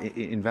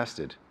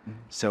invested.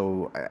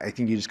 So I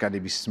think you just got to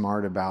be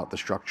smart about the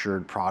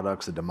structured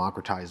products, the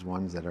democratized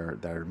ones that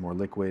are more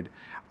liquid.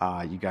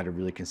 You got to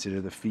really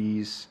consider the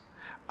fees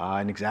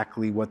and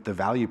exactly what the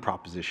value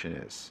proposition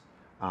is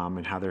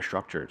and how they're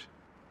structured.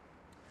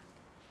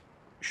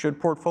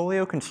 Should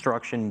portfolio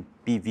construction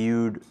be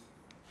viewed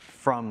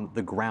from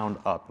the ground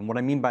up? And what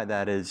I mean by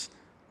that is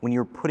when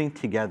you're putting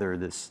together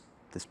this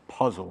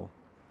puzzle,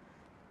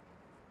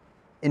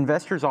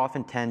 investors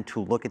often tend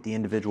to look at the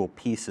individual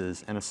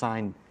pieces and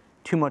assign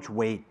too much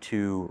weight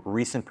to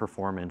recent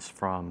performance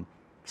from,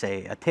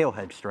 say, a tail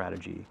hedge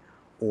strategy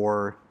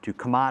or to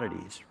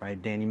commodities,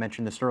 right? Dan, you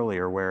mentioned this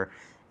earlier where,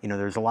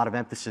 there's a lot of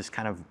emphasis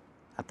kind of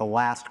at the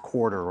last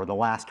quarter or the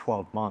last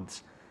 12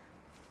 months.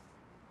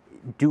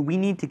 Do we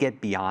need to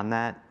get beyond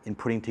that in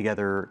putting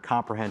together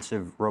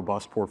comprehensive,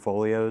 robust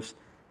portfolios?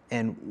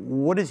 And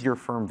what is your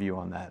firm view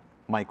on that,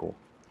 Mychal?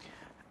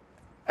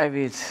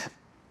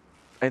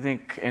 I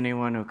think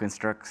anyone who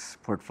constructs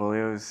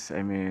portfolios,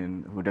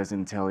 who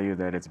doesn't tell you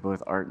that it's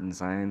both art and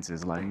science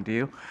is lying to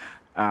you.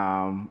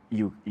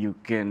 You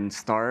can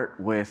start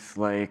with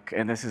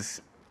and this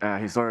is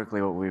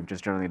historically what we've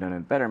just generally done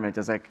at Betterment,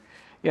 is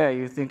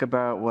you think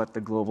about what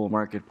the global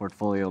market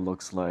portfolio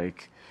looks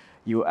like.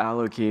 you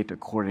allocate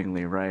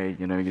accordingly, right?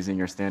 You know, using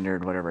your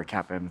standard whatever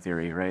CAPM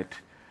theory, right?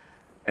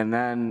 And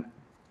then,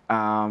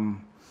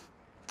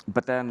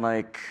 but then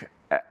like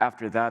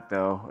after that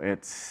though,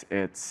 it's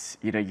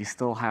you know, you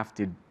still have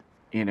to,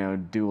 you know,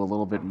 do a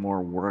little bit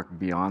more work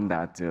beyond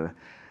that to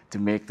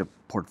make the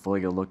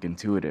portfolio look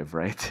intuitive,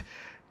 right?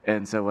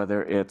 And so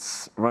whether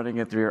it's running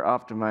it through your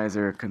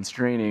optimizer,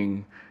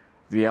 constraining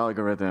the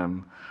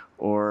algorithm,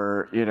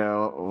 or you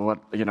know what,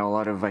 you know, a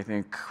lot of, I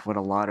think what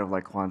a lot of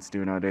like quants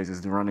do nowadays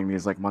is they're running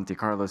these like Monte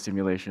Carlo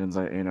simulations.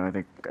 You know, I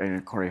think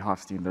Corey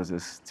Hofstein does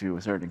this to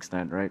a certain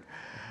extent, right?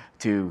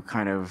 To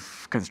kind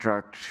of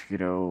construct, you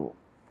know,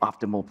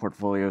 optimal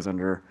portfolios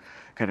under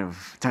kind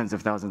of tens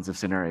of thousands of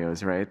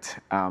scenarios, right?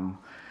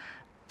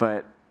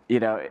 But you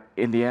know,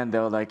 in the end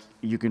though, like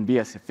you can be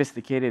as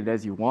sophisticated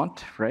as you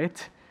want,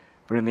 right?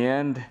 But in the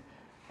end,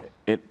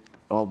 it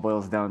all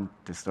boils down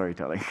to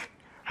storytelling.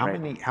 How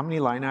right? many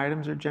line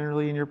items are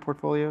generally in your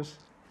portfolios?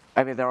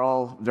 I mean, they're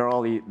all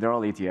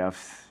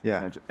ETFs.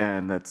 Yeah.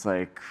 And that's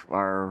like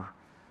our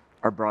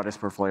broadest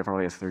portfolio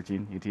probably has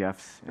 13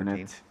 ETFs in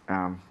it.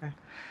 Okay.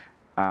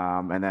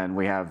 And then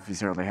we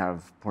certainly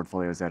have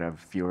portfolios that have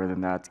fewer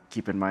than that.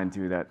 Keep in mind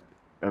too that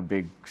a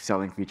big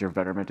selling feature of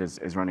Betterment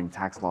is running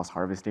tax loss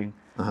harvesting,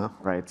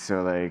 right?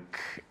 So like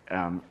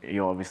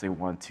you obviously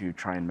want to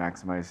try and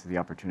maximize the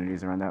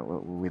opportunities around that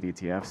with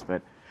ETFs,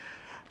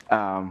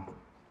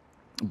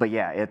 but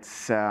yeah,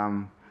 it's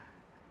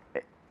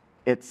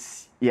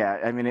yeah.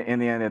 I mean, in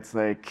the end, it's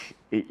like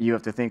you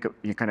have to think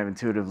you kind of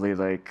intuitively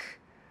like,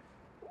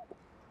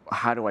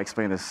 how do I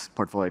explain this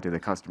portfolio to the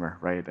customer,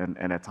 right? And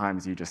at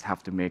times you just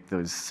have to make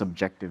those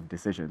subjective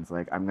decisions,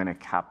 like I'm going to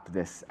cap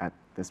this at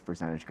this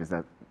percentage because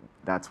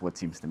that's what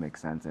seems to make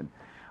sense, and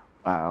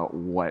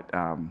what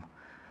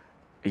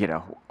you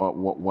know,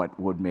 what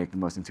would make the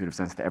most intuitive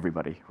sense to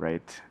everybody,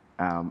 right?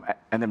 And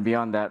then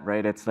beyond that,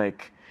 right? It's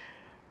like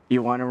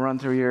you want to run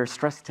through your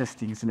stress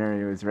testing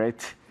scenarios,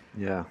 right?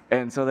 Yeah.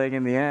 And so like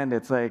in the end,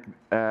 it's like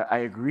I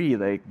agree,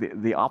 like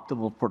the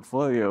optimal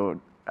portfolio.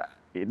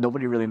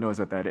 Nobody really knows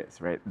what that is,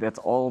 right? That's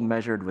all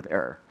measured with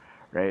error,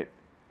 right?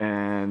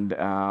 And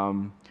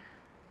so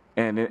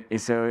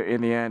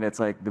in the end, it's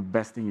like the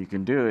best thing you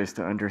can do is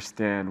to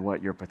understand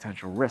what your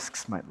potential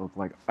risks might look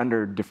like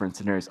under different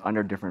scenarios,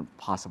 under different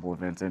possible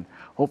events, and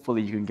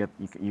hopefully you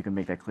can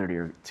make that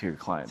clear to your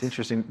clients. It's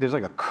interesting. There's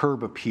like a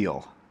curb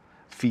appeal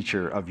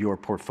feature of your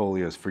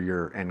portfolios for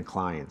your end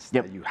clients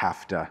that you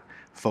have to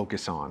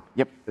focus on.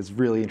 Yep. It's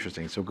really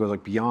interesting. So it goes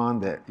like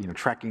beyond that, you know,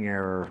 tracking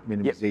error,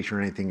 minimization, or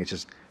anything. It's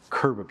just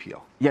curb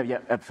appeal. Yeah,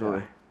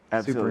 absolutely.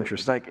 Absolutely. Super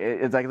interesting.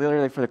 It's like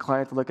literally for the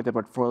client to look at the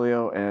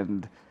portfolio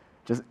and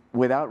just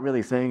without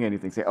really saying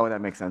anything, say, "Oh,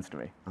 that makes sense to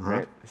me,"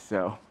 right?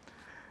 So,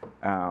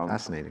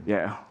 fascinating.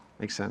 Yeah,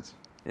 makes sense.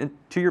 And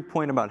to your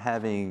point about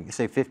having,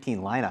 say,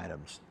 15 line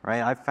items,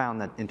 right? I've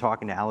found that in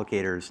talking to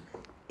allocators,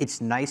 it's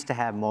nice to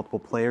have multiple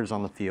players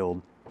on the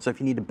field. So if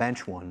you need to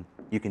bench one,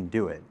 you can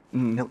do it.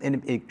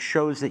 And it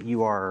shows that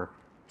you are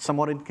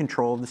somewhat in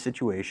control of the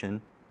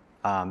situation.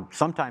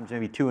 Sometimes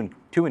maybe two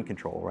in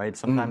control, right?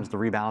 Sometimes the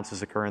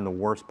rebalances occur in the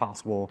worst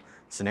possible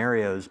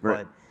scenarios,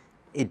 but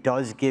it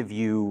does give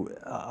you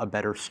a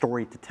better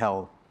story to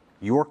tell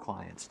your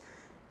clients.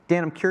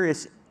 Dan, I'm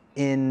curious,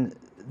 in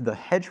the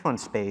hedge fund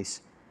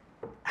space,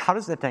 how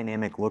does that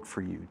dynamic look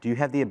for you? Do you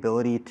have the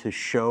ability to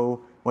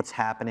show what's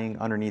happening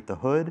underneath the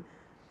hood?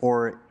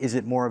 Or is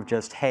it more of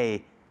just,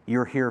 hey,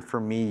 you're here for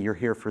me, you're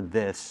here for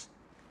this,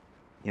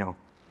 you know,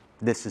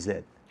 this is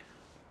it?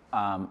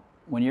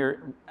 When you're,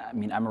 I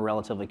mean, I'm a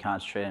relatively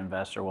concentrated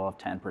investor. We'll have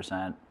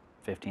 10%,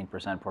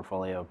 15%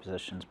 portfolio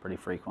positions pretty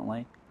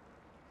frequently,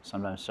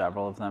 sometimes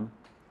several of them.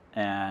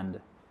 And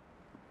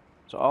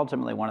so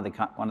ultimately one of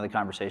the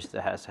conversations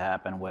that has to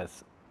happen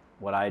with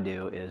what I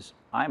do is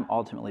I'm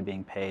ultimately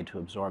being paid to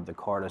absorb the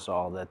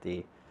cortisol that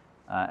the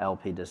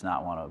LP does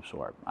not want to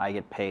absorb. I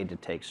get paid to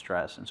take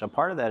stress. And so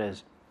part of that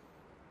is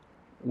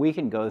we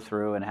can go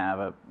through and have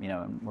a, you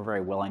know, we're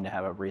very willing to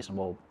have a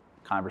reasonable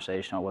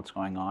conversation on what's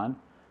going on.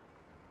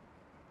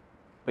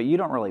 But you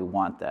don't really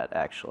want that,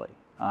 actually.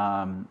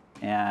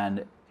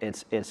 And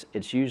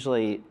it's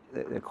usually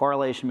the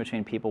correlation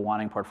between people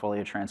wanting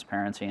portfolio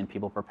transparency and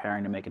people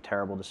preparing to make a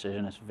terrible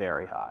decision is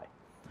very high.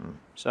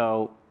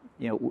 So,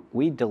 you know,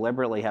 we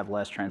deliberately have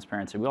less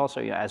transparency. We also,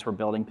 you know, as we're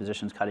building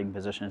positions, cutting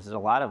positions, there's a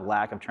lot of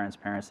lack of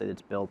transparency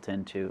that's built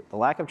into. The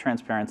lack of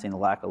transparency and the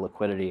lack of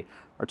liquidity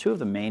are two of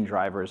the main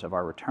drivers of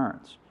our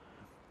returns.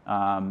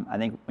 I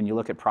think when you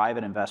look at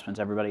private investments,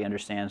 everybody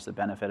understands the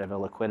benefit of a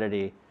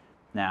liquidity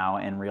now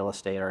in real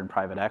estate or in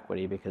private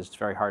equity because it's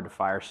very hard to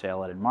fire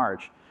sale it in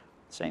March.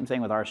 Same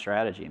thing with our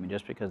strategy. I mean,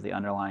 just because the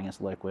underlying is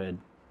liquid,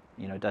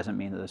 you know, it doesn't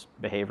mean that this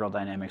behavioral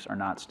dynamics are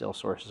not still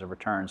sources of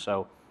return.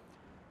 So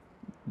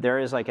there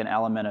is like an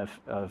element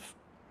of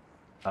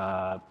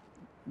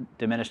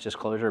diminished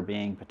disclosure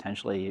being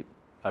potentially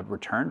a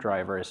return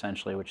driver,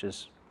 essentially, which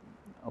is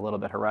a little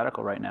bit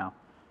heretical right now.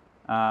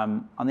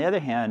 On the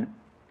other hand,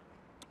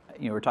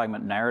 you know, we were talking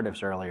about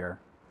narratives earlier.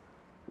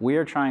 We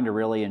are trying to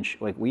really,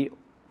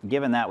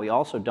 given that, we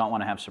also don't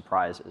want to have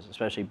surprises,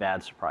 especially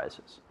bad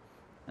surprises.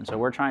 And so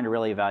we're trying to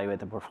really evaluate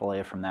the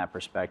portfolio from that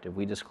perspective.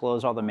 We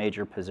disclose all the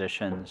major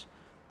positions,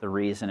 the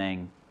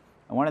reasoning.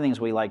 And one of the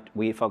things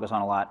we focus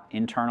on a lot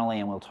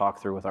internally, and we'll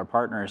talk through with our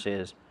partners,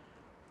 is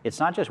it's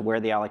not just where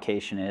the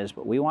allocation is,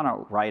 but we want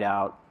to write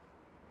out,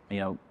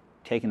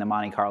 taking the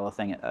Monte Carlo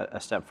thing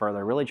a step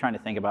further, really trying to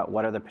think about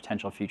what are the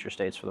potential future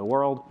states for the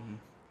world. Mm-hmm.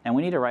 And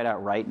we need to write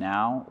out right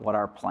now what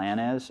our plan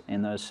is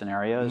in those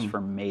scenarios for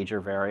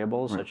major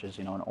variables, such as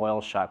an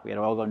oil shock. We had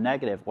oil go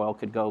negative. Oil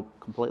could go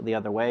completely the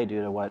other way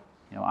due to what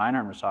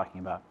Einhorn was talking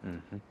about.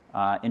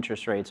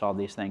 Interest rates, all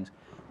these things.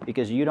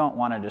 Because you don't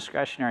want a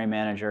discretionary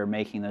manager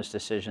making those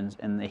decisions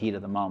in the heat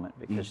of the moment,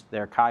 because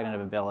their cognitive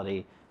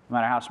ability, no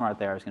matter how smart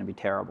they are, is going to be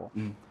terrible.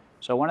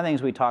 So one of the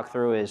things we talk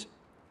through is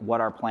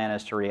what our plan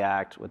is to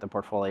react with the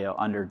portfolio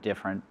under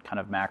different kind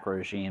of macro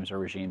regimes or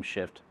regime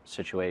shift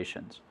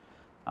situations.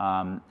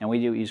 And we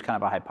do use kind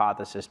of a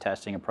hypothesis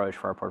testing approach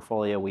for our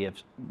portfolio. We have,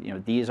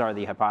 these are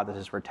the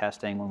hypotheses we're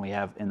testing when we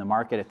have in the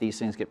market. If these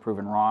things get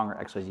proven wrong or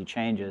XYZ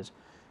changes,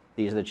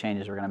 these are the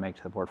changes we're going to make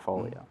to the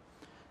portfolio.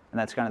 And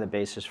that's kind of the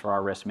basis for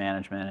our risk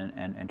management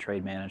and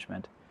trade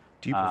management.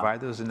 Do you provide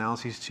those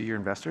analyses to your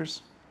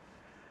investors?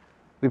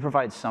 We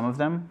provide some of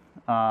them.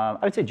 I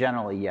would say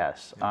generally,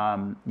 yes.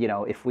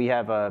 If we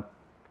have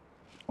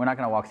we're not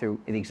going to walk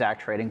through the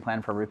exact trading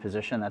plan for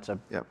reposition. That's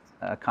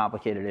a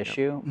complicated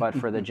issue. But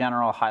for the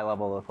general high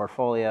level of the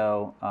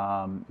portfolio,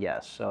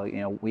 yes. So,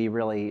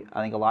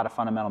 I think a lot of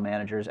fundamental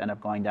managers end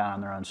up going down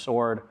on their own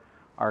sword.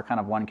 Our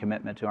kind of one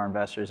commitment to our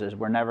investors is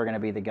we're never going to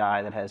be the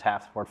guy that has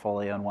half the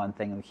portfolio in one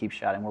thing and we keep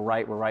shouting, we're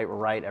right, we're right, we're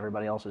right,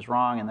 everybody else is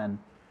wrong, and then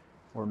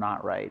we're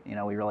not right.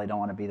 We really don't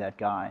want to be that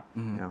guy.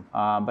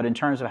 But in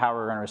terms of how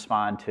we're going to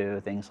respond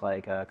to things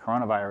like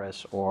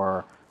coronavirus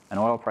or an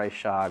oil price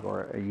shock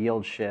or a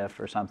yield shift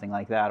or something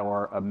like that,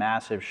 or a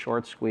massive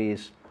short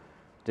squeeze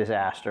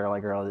disaster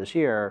like earlier this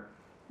year,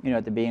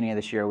 at the beginning of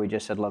this year, we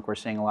just said, look, we're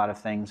seeing a lot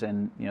of things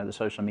in the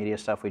social media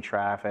stuff we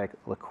traffic,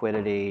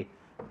 liquidity,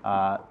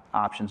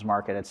 options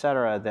market, et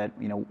cetera, that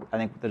I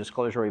think the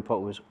disclosure we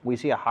put was we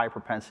see a high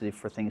propensity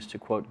for things to,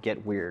 quote,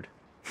 get weird.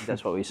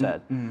 That's what we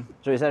said.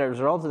 So we said as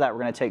a result of that, we're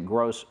going to take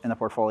gross in the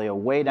portfolio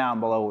way down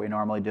below what we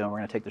normally do, and we're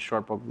going to take the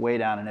short book way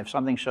down. And if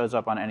something shows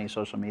up on any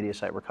social media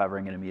site, we're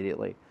covering it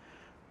immediately,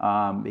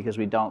 because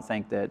we don't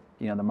think that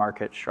the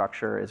market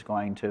structure is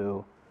going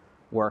to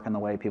work in the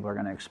way people are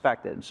going to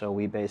expect it. And so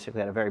we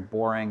basically had a very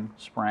boring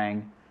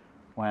spring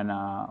when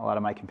a lot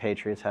of my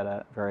compatriots had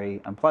a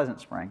very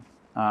unpleasant spring.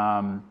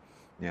 And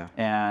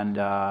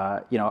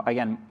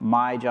again,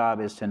 my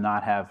job is to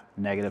not have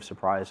negative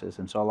surprises.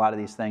 And so a lot of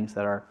these things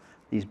that are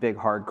these big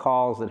hard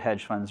calls that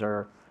hedge funds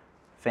are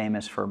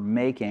famous for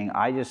making,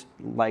 I just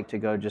like to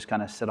go just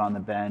kind of sit on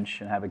the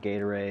bench and have a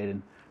Gatorade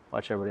and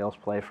watch everybody else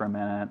play for a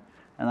minute.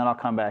 And then I'll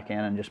come back in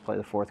and just play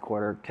the fourth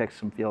quarter, kick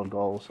some field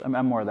goals.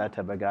 I'm more of that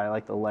type of guy. I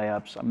like the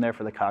layups. I'm there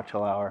for the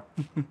cocktail hour.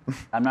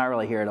 I'm not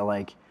really here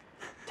to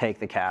take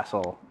the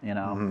castle,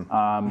 And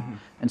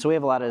so we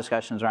have a lot of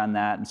discussions around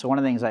that. And so one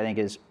of the things I think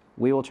is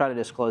we will try to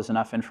disclose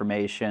enough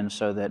information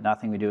so that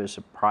nothing we do is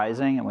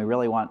surprising. And we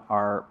really want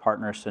our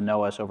partners to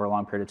know us over a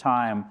long period of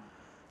time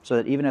so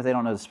that even if they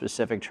don't know the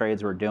specific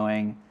trades we're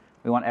doing,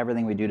 we want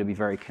everything we do to be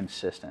very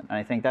consistent. And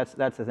I think that's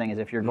the thing is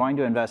if you're going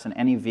to invest in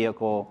any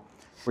vehicle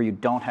where you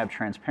don't have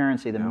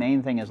transparency, the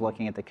main thing is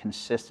looking at the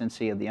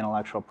consistency of the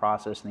intellectual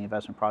process and the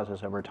investment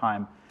process over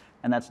time.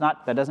 And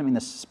that doesn't mean the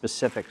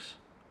specifics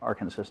are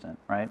consistent,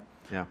 right?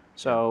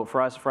 So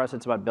for us,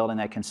 it's about building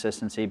that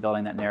consistency,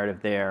 building that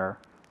narrative there.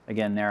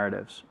 Again,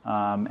 narratives.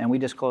 And we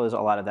disclose a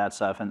lot of that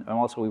stuff. And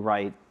also we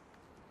write,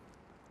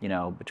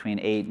 between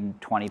 8 and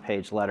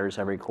 20-page letters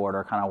every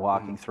quarter, kind of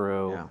walking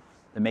through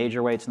the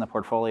major weights in the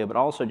portfolio, but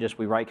also just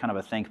we write kind of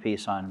a think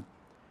piece on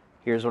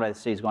here's what I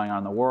see is going on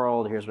in the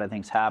world, here's what I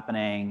think is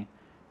happening.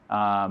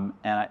 And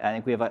I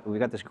think we've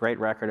got this great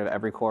record of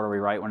every quarter we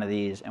write one of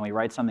these, and we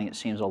write something that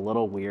seems a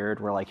little weird.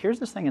 We're like, here's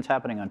this thing that's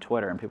happening on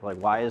Twitter, and people are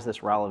like, why is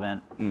this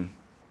relevant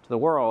to the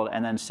world?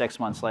 And then 6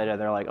 months later,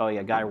 they're like, oh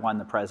yeah, guy won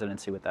the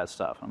presidency with that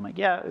stuff. I'm like,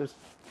 yeah, it was.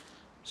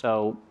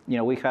 So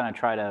we kind of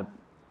try to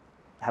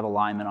have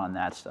alignment on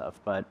that stuff,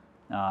 but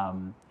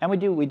and we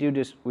do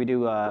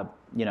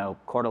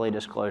quarterly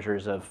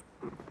disclosures of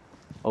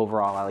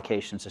overall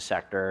allocations to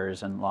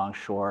sectors and long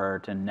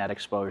short and net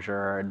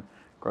exposure and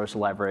gross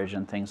leverage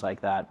and things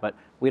like that. But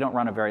we don't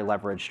run a very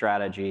leveraged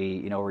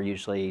strategy. We're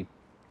usually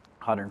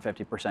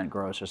 150%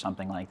 gross or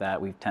something like that.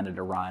 We've tended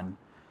to run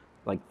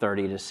like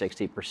 30 to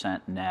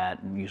 60%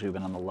 net, and usually we've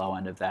been on the low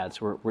end of that.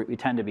 So we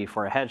tend to be,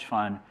 for a hedge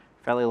fund,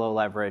 fairly low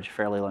leverage,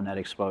 fairly low net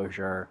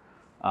exposure,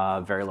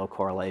 very low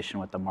correlation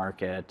with the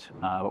market.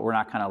 But we're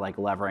not kind of like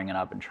levering it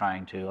up and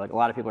trying to, like a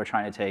lot of people are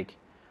trying to take,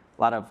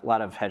 a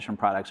lot of hedge fund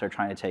products are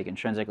trying to take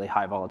intrinsically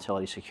high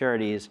volatility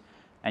securities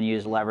and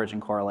use leverage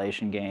and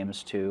correlation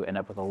games to end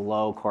up with a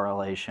low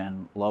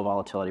correlation, low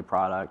volatility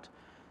product.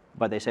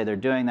 But they say they're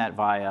doing that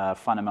via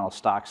fundamental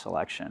stock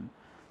selection.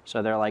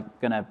 So they're like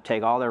going to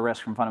take all their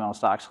risk from fundamental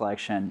stock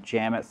selection,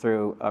 jam it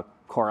through a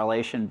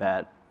correlation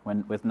bet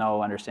with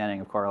no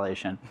understanding of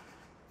correlation,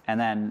 and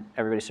then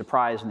everybody's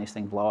surprised when these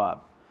things blow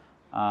up.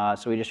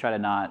 So we just try to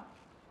not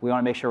we want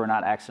to make sure we're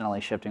not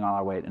accidentally shifting all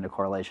our weight into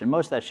correlation.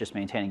 Most of that's just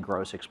maintaining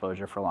gross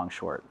exposure for long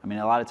short. I mean,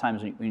 a lot of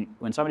times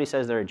when somebody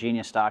says they're a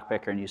genius stock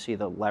picker and you see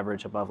the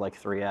leverage above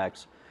like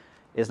 3x,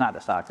 it's not the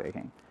stock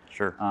picking.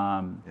 Sure.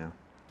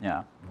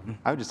 Yeah.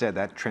 I would just add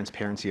that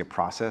transparency of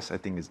process, I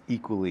think, is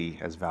equally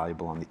as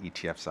valuable on the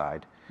ETF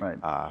side, Right.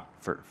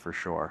 For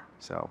sure.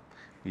 So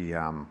we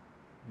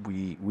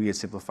at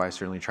Simplify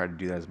certainly try to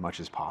do that as much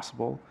as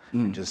possible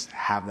and just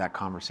have that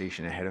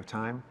conversation ahead of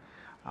time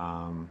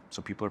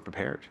so people are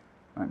prepared.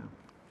 Right.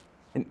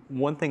 And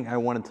one thing I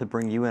wanted to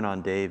bring you in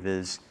on, Dave,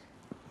 is,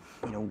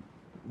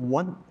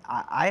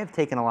 I have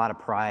taken a lot of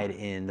pride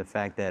in the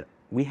fact that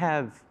we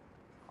have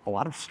a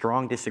lot of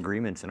strong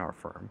disagreements in our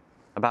firm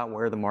about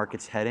where the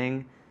market's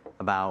heading,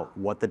 about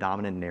what the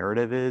dominant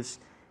narrative is.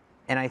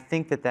 And I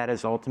think that that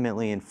has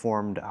ultimately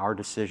informed our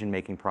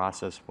decision-making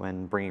process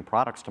when bringing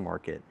products to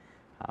market,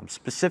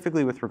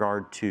 specifically with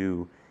regard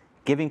to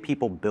giving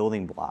people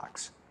building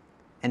blocks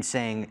and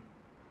saying,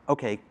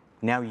 okay,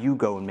 now you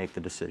go and make the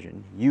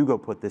decision. You go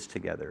put this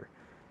together.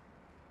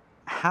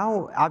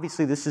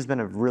 Obviously this has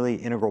been a really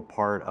integral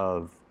part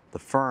of the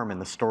firm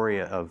and the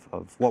story of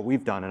what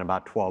we've done in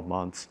about 12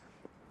 months.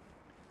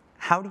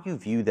 How do you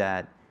view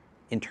that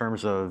in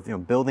terms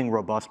of building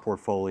robust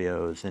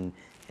portfolios and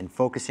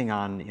focusing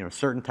on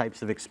certain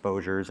types of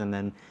exposures and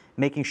then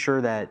making sure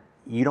that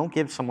you don't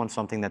give someone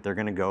something that they're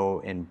going to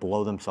go and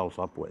blow themselves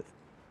up with?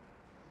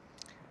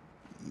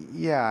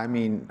 Yeah, I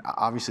mean,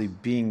 obviously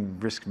being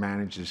risk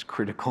managed is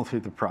critical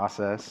through the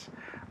process.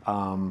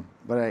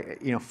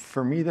 But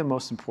for me, the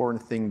most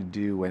important thing to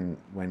do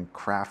when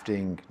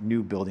crafting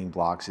new building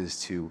blocks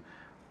is to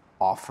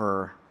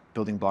offer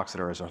building blocks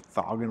that are as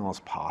orthogonal as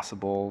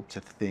possible to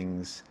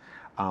things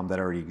that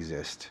already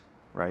exist,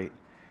 right?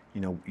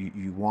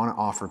 You want to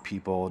offer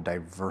people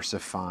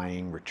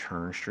diversifying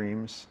return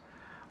streams,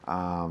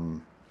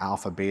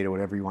 alpha, beta,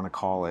 whatever you want to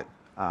call it.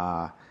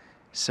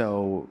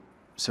 So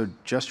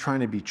just trying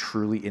to be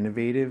truly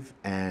innovative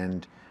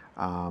and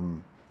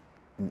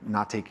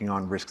not taking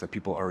on risks that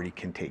people already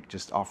can take,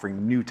 just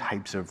offering new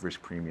types of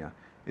risk premia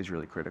is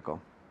really critical.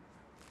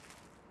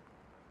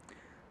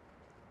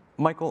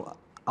 Mychal,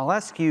 I'll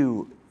ask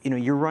you,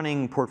 you're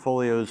running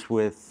portfolios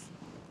with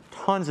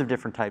tons of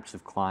different types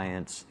of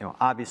clients.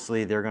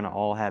 Obviously they're going to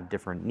all have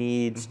different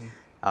needs.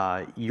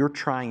 You're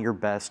trying your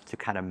best to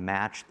kind of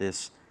match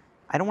this,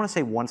 I don't want to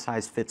say one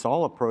size fits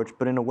all approach,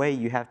 but in a way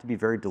you have to be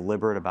very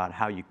deliberate about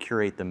how you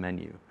curate the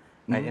menu,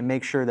 right? And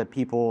make sure that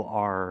people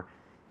are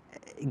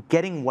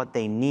getting what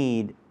they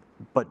need,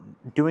 but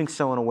doing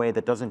so in a way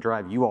that doesn't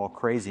drive you all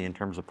crazy in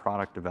terms of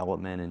product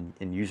development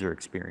and user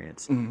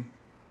experience.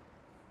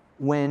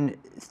 When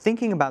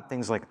thinking about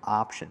things like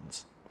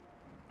options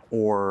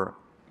or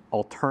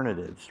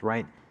alternatives,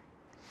 right?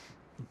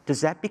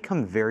 Does that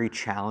become very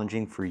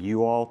challenging for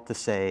you all to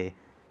say,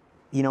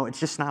 it's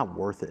just not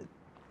worth it?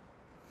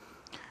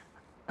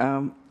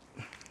 I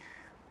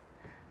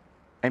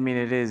mean,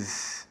 it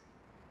is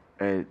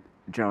a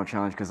general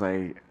challenge because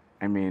I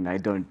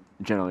don't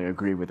generally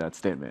agree with that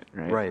statement,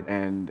 right? Right.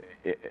 And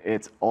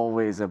it's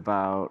always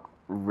about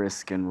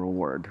risk and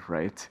reward,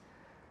 right?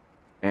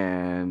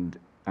 And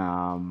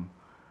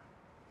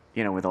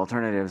with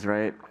alternatives,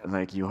 right?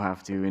 Like you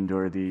have to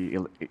endure the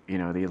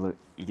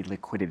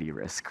illiquidity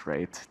risk,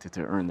 right,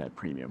 to earn that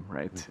premium,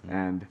 right?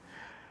 And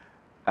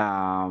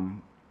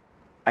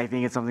I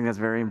think it's something that's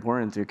very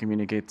important to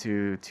communicate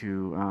to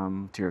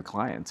your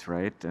clients,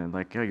 right? And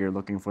like, you're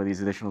looking for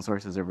these additional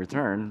sources of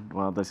return.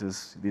 Well,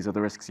 these are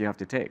the risks you have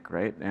to take,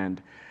 right?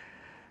 And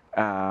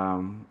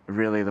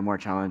really, the more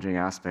challenging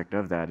aspect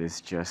of that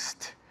is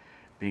just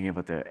being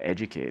able to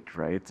educate,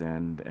 right?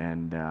 And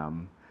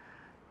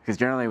because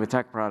generally with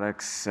tech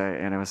products,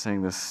 and I was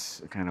saying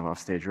this kind of off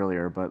stage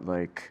earlier, but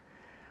like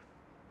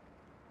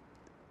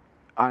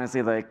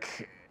honestly,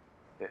 like,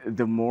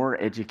 the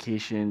more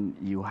education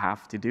you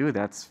have to do,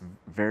 that's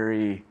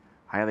very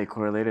highly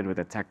correlated with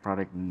a tech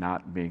product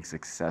not being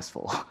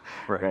successful,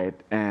 right?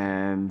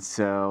 And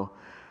so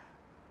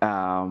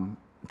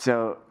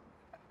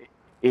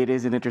it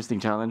is an interesting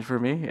challenge for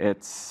me.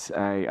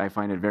 I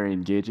find it very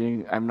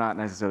engaging. I'm not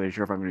necessarily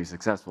sure if I'm going to be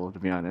successful, to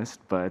be honest,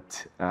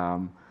 but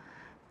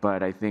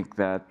I think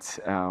that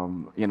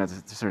to a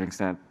certain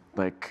extent,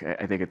 like,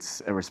 I think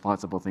it's a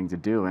responsible thing to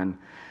do. And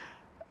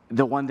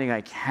the one thing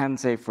I can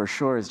say for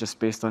sure is just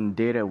based on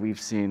data we've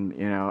seen,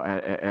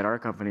 at our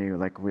company,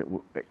 like,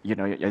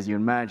 as you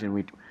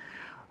imagine,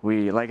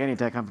 we like any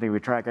tech company,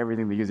 we track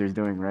everything the user is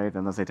doing, right?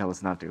 Unless they tell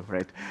us not to,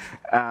 right?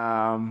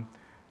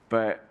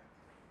 But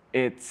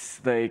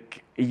it's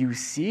like, you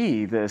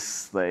see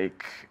this,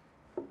 like,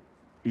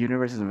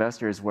 universe of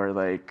investors where,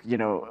 like,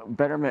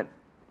 Betterment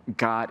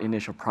got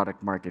initial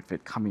product market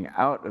fit coming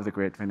out of the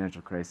great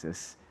financial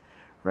crisis,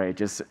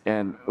 right?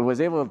 And was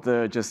able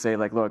to just say,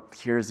 like, look,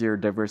 here's your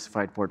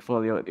diversified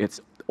portfolio.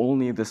 It's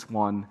only this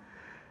one.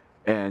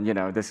 And,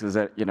 this was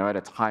at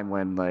a time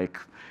when, like,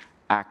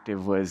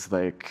 active was,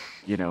 like,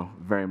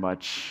 very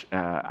much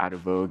out of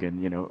vogue and,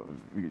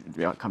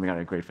 coming out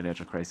of a great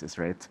financial crisis,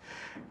 right?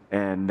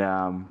 And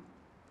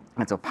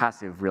so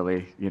passive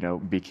really,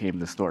 became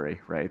the story,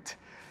 right?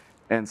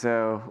 And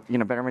so,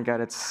 Betterment got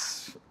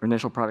its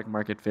initial product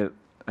market fit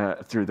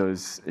through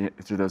those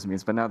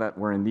means. But now that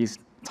we're in these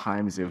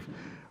times of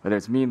whether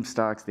it's meme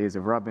stocks, days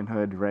of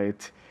Robinhood,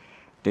 right?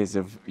 Days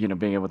of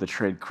being able to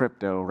trade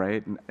crypto,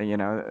 right?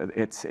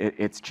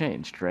 It's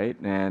changed, right?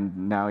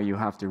 And now you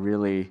have to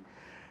really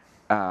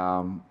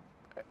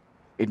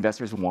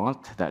investors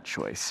want that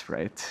choice,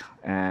 right?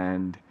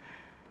 And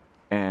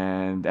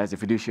as a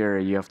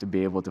fiduciary, you have to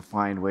be able to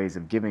find ways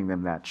of giving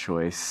them that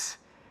choice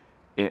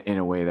in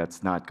a way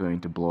that's not going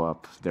to blow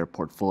up their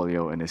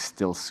portfolio and is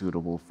still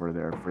suitable for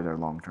their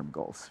long-term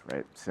goals,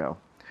 right? So,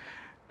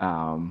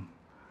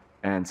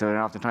 and so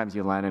oftentimes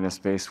you land in a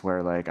space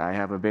where like I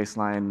have a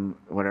baseline,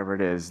 whatever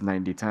it is,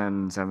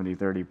 90-10,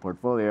 70-30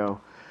 portfolio,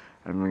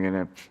 and we're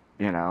gonna,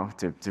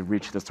 to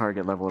reach this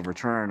target level of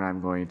return, I'm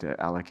going to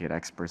allocate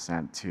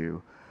X%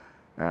 to.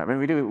 I mean,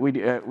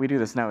 we do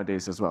this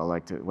nowadays as well,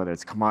 like whether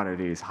it's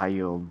commodities, high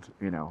yield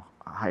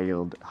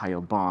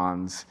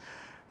bonds.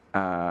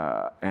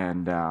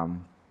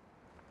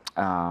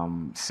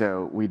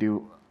 So we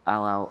do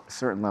allow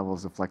certain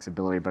levels of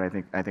flexibility, but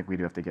I think we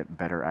do have to get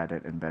better at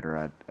it and better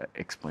at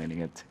explaining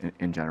it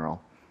in general.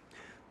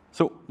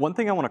 So one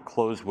thing I want to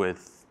close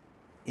with,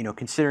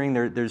 considering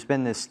there's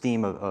been this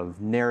theme of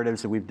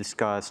narratives that we've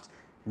discussed,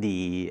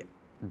 the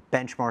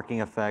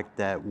benchmarking effect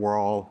that we're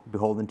all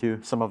beholden to,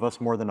 some of us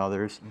more than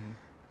others,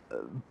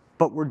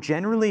 but we're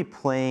generally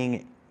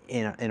playing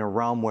in a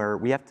realm where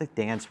we have to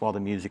dance while the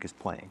music is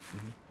playing.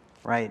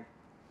 Right?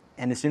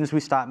 And as soon as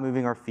we stop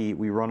moving our feet,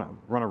 we run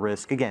a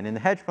risk. Again, in the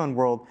hedge fund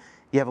world,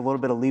 you have a little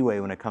bit of leeway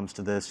when it comes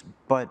to this.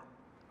 But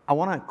I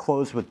want to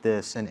close with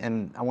this,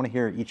 and I want to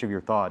hear each of your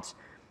thoughts.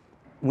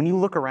 When you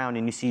look around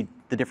and you see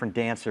the different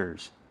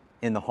dancers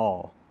in the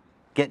hall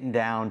getting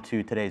down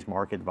to today's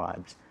market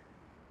vibes,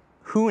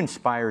 who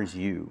inspires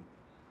you?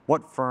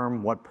 What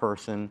firm, what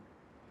person?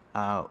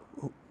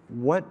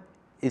 What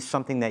is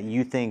something that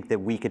you think that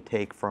we could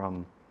take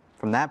from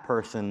that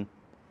person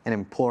and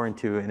implore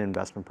into an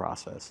investment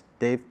process?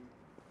 Dave?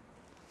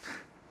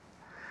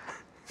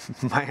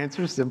 My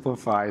answer is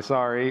simplify,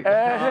 sorry.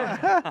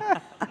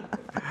 I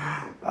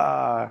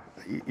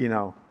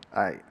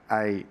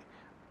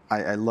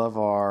love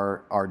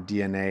our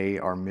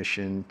DNA, our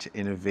mission to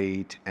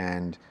innovate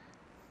and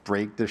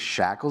break the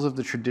shackles of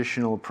the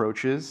traditional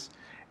approaches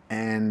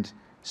and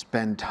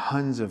spend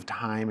tons of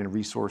time and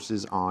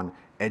resources on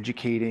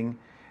educating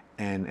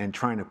and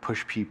trying to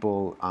push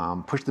people,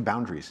 push the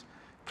boundaries.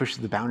 Push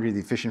the boundary of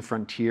the efficient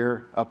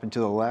frontier up and to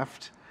the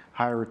left,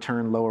 higher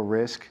return, lower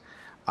risk.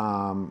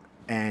 And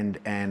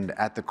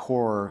at the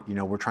core,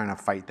 we're trying to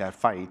fight that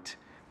fight.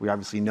 We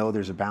obviously know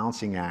there's a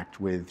balancing act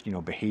with,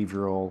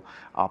 behavioral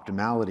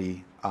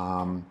optimality,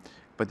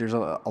 but there's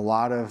a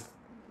lot of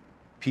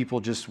people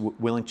just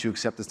willing to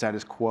accept the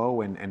status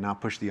quo and not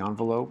push the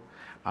envelope.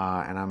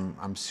 And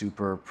I'm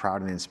super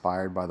proud and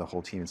inspired by the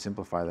whole team at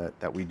Simplify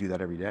that we do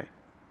that every day.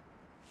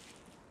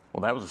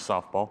 Well, that was a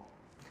softball.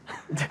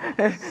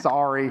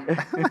 Sorry.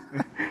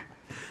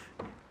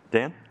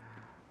 Dan?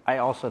 I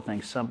also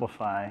think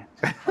simplify.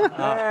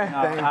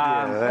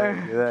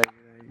 Thank you.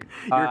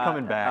 You're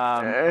coming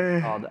back.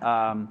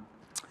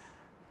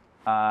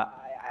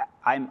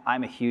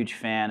 I'm a huge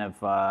fan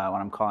of what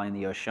I'm calling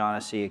the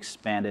O'Shaughnessy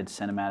Expanded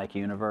Cinematic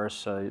Universe.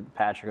 So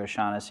Patrick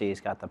O'Shaughnessy, he's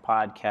got the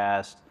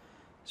podcast.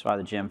 His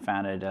father Jim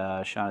founded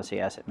O'Shaughnessy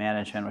Asset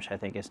Management, which I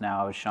think is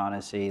now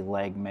O'Shaughnessy,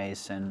 Legg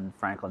Mason,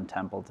 Franklin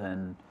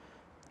Templeton,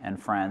 and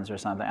Friends or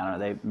something. I don't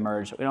know. They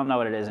merged. We don't know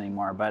what it is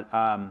anymore, but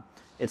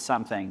it's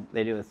something.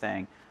 They do a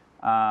thing.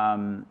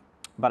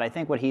 But I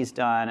think what he's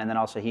done, and then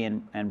also he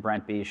and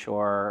Brent B.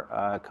 Shore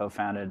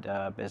co-founded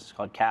a business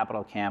called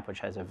Capital Camp,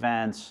 which has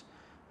events.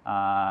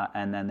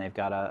 And then they've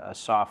got a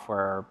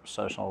software,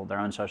 their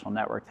own social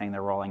network thing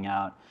they're rolling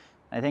out.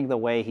 I think the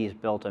way he's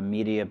built a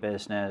media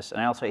business,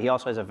 and he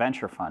also has a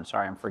venture fund.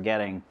 Sorry, I'm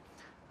forgetting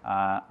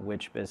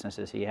which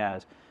businesses he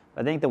has.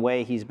 But I think the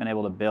way he's been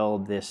able to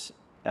build this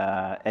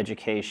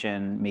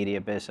education media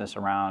business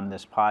around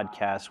this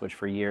podcast, which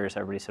for years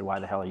everybody said, why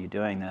the hell are you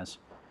doing this?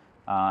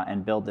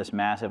 And build this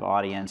massive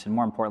audience, and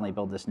more importantly,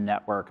 build this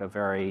network of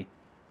very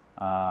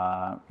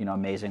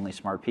amazingly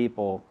smart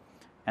people,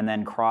 and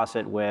then cross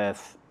it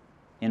with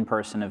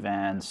in-person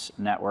events,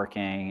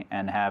 networking,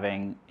 and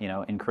having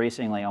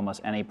increasingly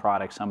almost any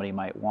product somebody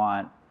might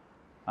want.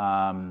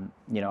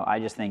 I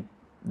just think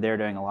they're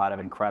doing a lot of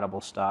incredible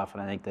stuff,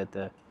 and I think that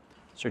the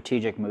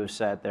strategic move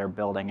set they're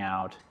building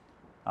out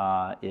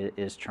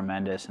is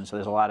tremendous. And so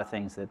there's a lot of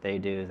things that they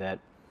do that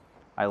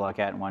I look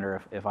at and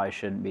wonder if I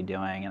shouldn't be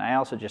doing. And I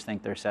also just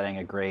think they're setting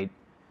a great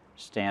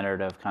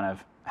standard of kind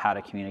of how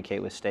to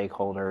communicate with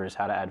stakeholders,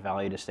 how to add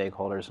value to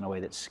stakeholders in a way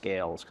that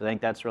scales. Because I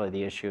think that's really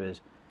the issue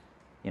is,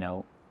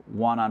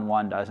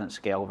 one-on-one doesn't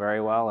scale very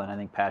well. And I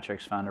think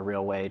Patrick's found a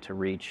real way to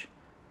reach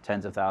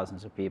tens of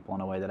thousands of people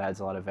in a way that adds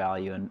a lot of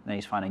value. And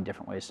he's finding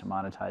different ways to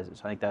monetize it.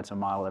 So I think that's a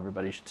model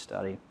everybody should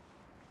study.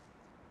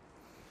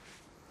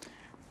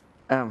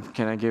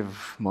 Can I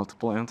give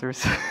multiple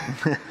answers?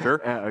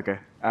 Sure. Okay.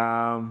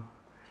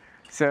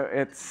 So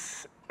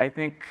I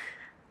think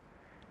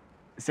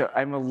So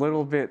I'm a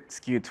little bit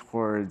skewed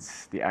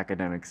towards the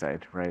academic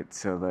side, right?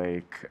 So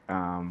like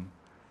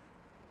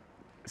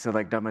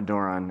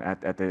Damadoran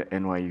at the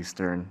NYU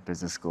Stern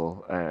Business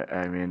School.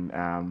 I mean,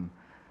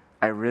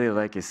 I really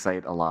like his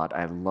site a lot.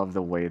 I love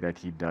the way that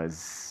he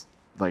does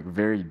like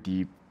very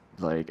deep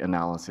like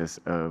analysis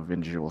of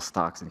individual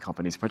stocks and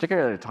companies,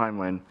 particularly at a time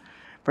when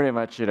pretty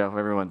much,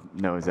 everyone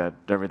knows that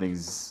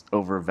everything's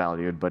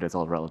overvalued, but it's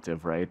all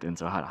relative, right? And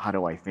so how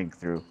do I think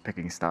through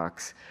picking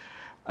stocks?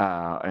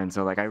 And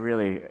so like I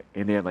really,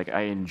 in the end, like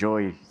I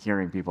enjoy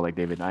hearing people like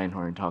David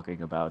Einhorn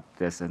talking about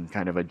this and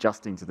kind of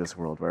adjusting to this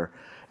world where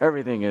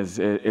everything is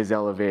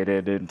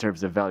elevated in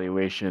terms of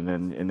valuation,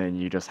 and then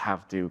you just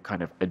have to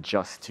kind of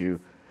adjust to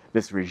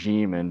this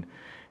regime and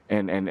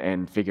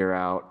figure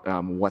out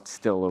what's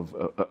still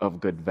of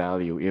good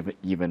value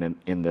even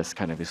in this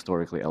kind of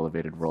historically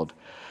elevated world.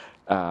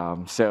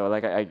 So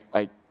like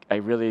I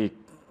really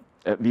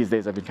these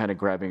days I've been kind of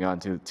grabbing on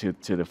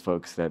to the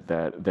folks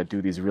that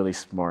do these really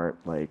smart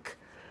like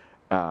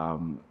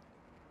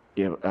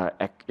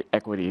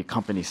equity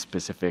company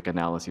specific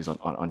analyses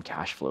on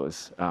cash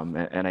flows,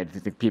 and I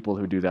think people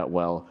who do that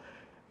well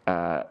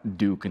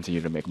do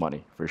continue to make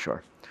money for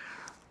sure.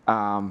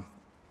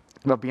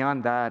 But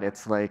beyond that,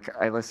 it's like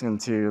I listen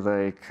to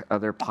like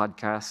other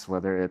podcasts,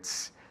 whether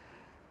it's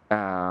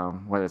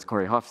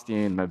Corey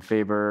Hofstein, Meb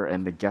Faber,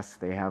 and the guests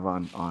they have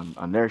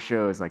on their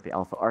shows, like the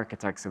alpha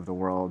architects of the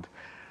world.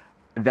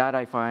 That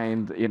I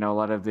find, a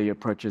lot of the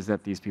approaches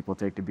that these people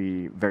take to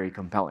be very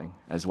compelling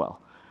as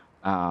well.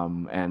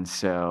 And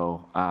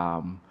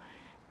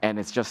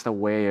it's just a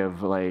way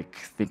of like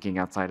thinking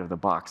outside of the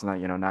box.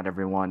 Not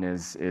everyone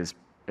is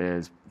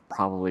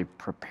probably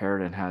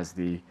prepared and has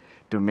the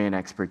domain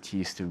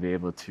expertise to be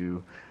able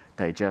to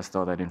digest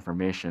all that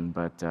information,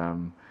 but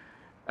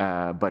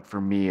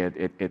for me,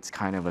 it's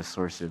kind of a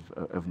source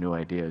of new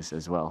ideas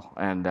as well.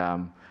 And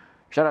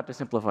shout out to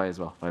Simplify as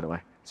well, by the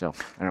way. So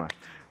anyway.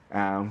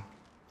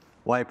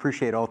 Well, I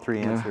appreciate all three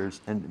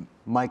answers. And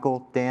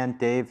Mychal, Dan,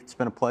 Dave, it's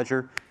been a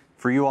pleasure.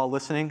 For you all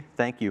listening,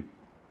 thank you.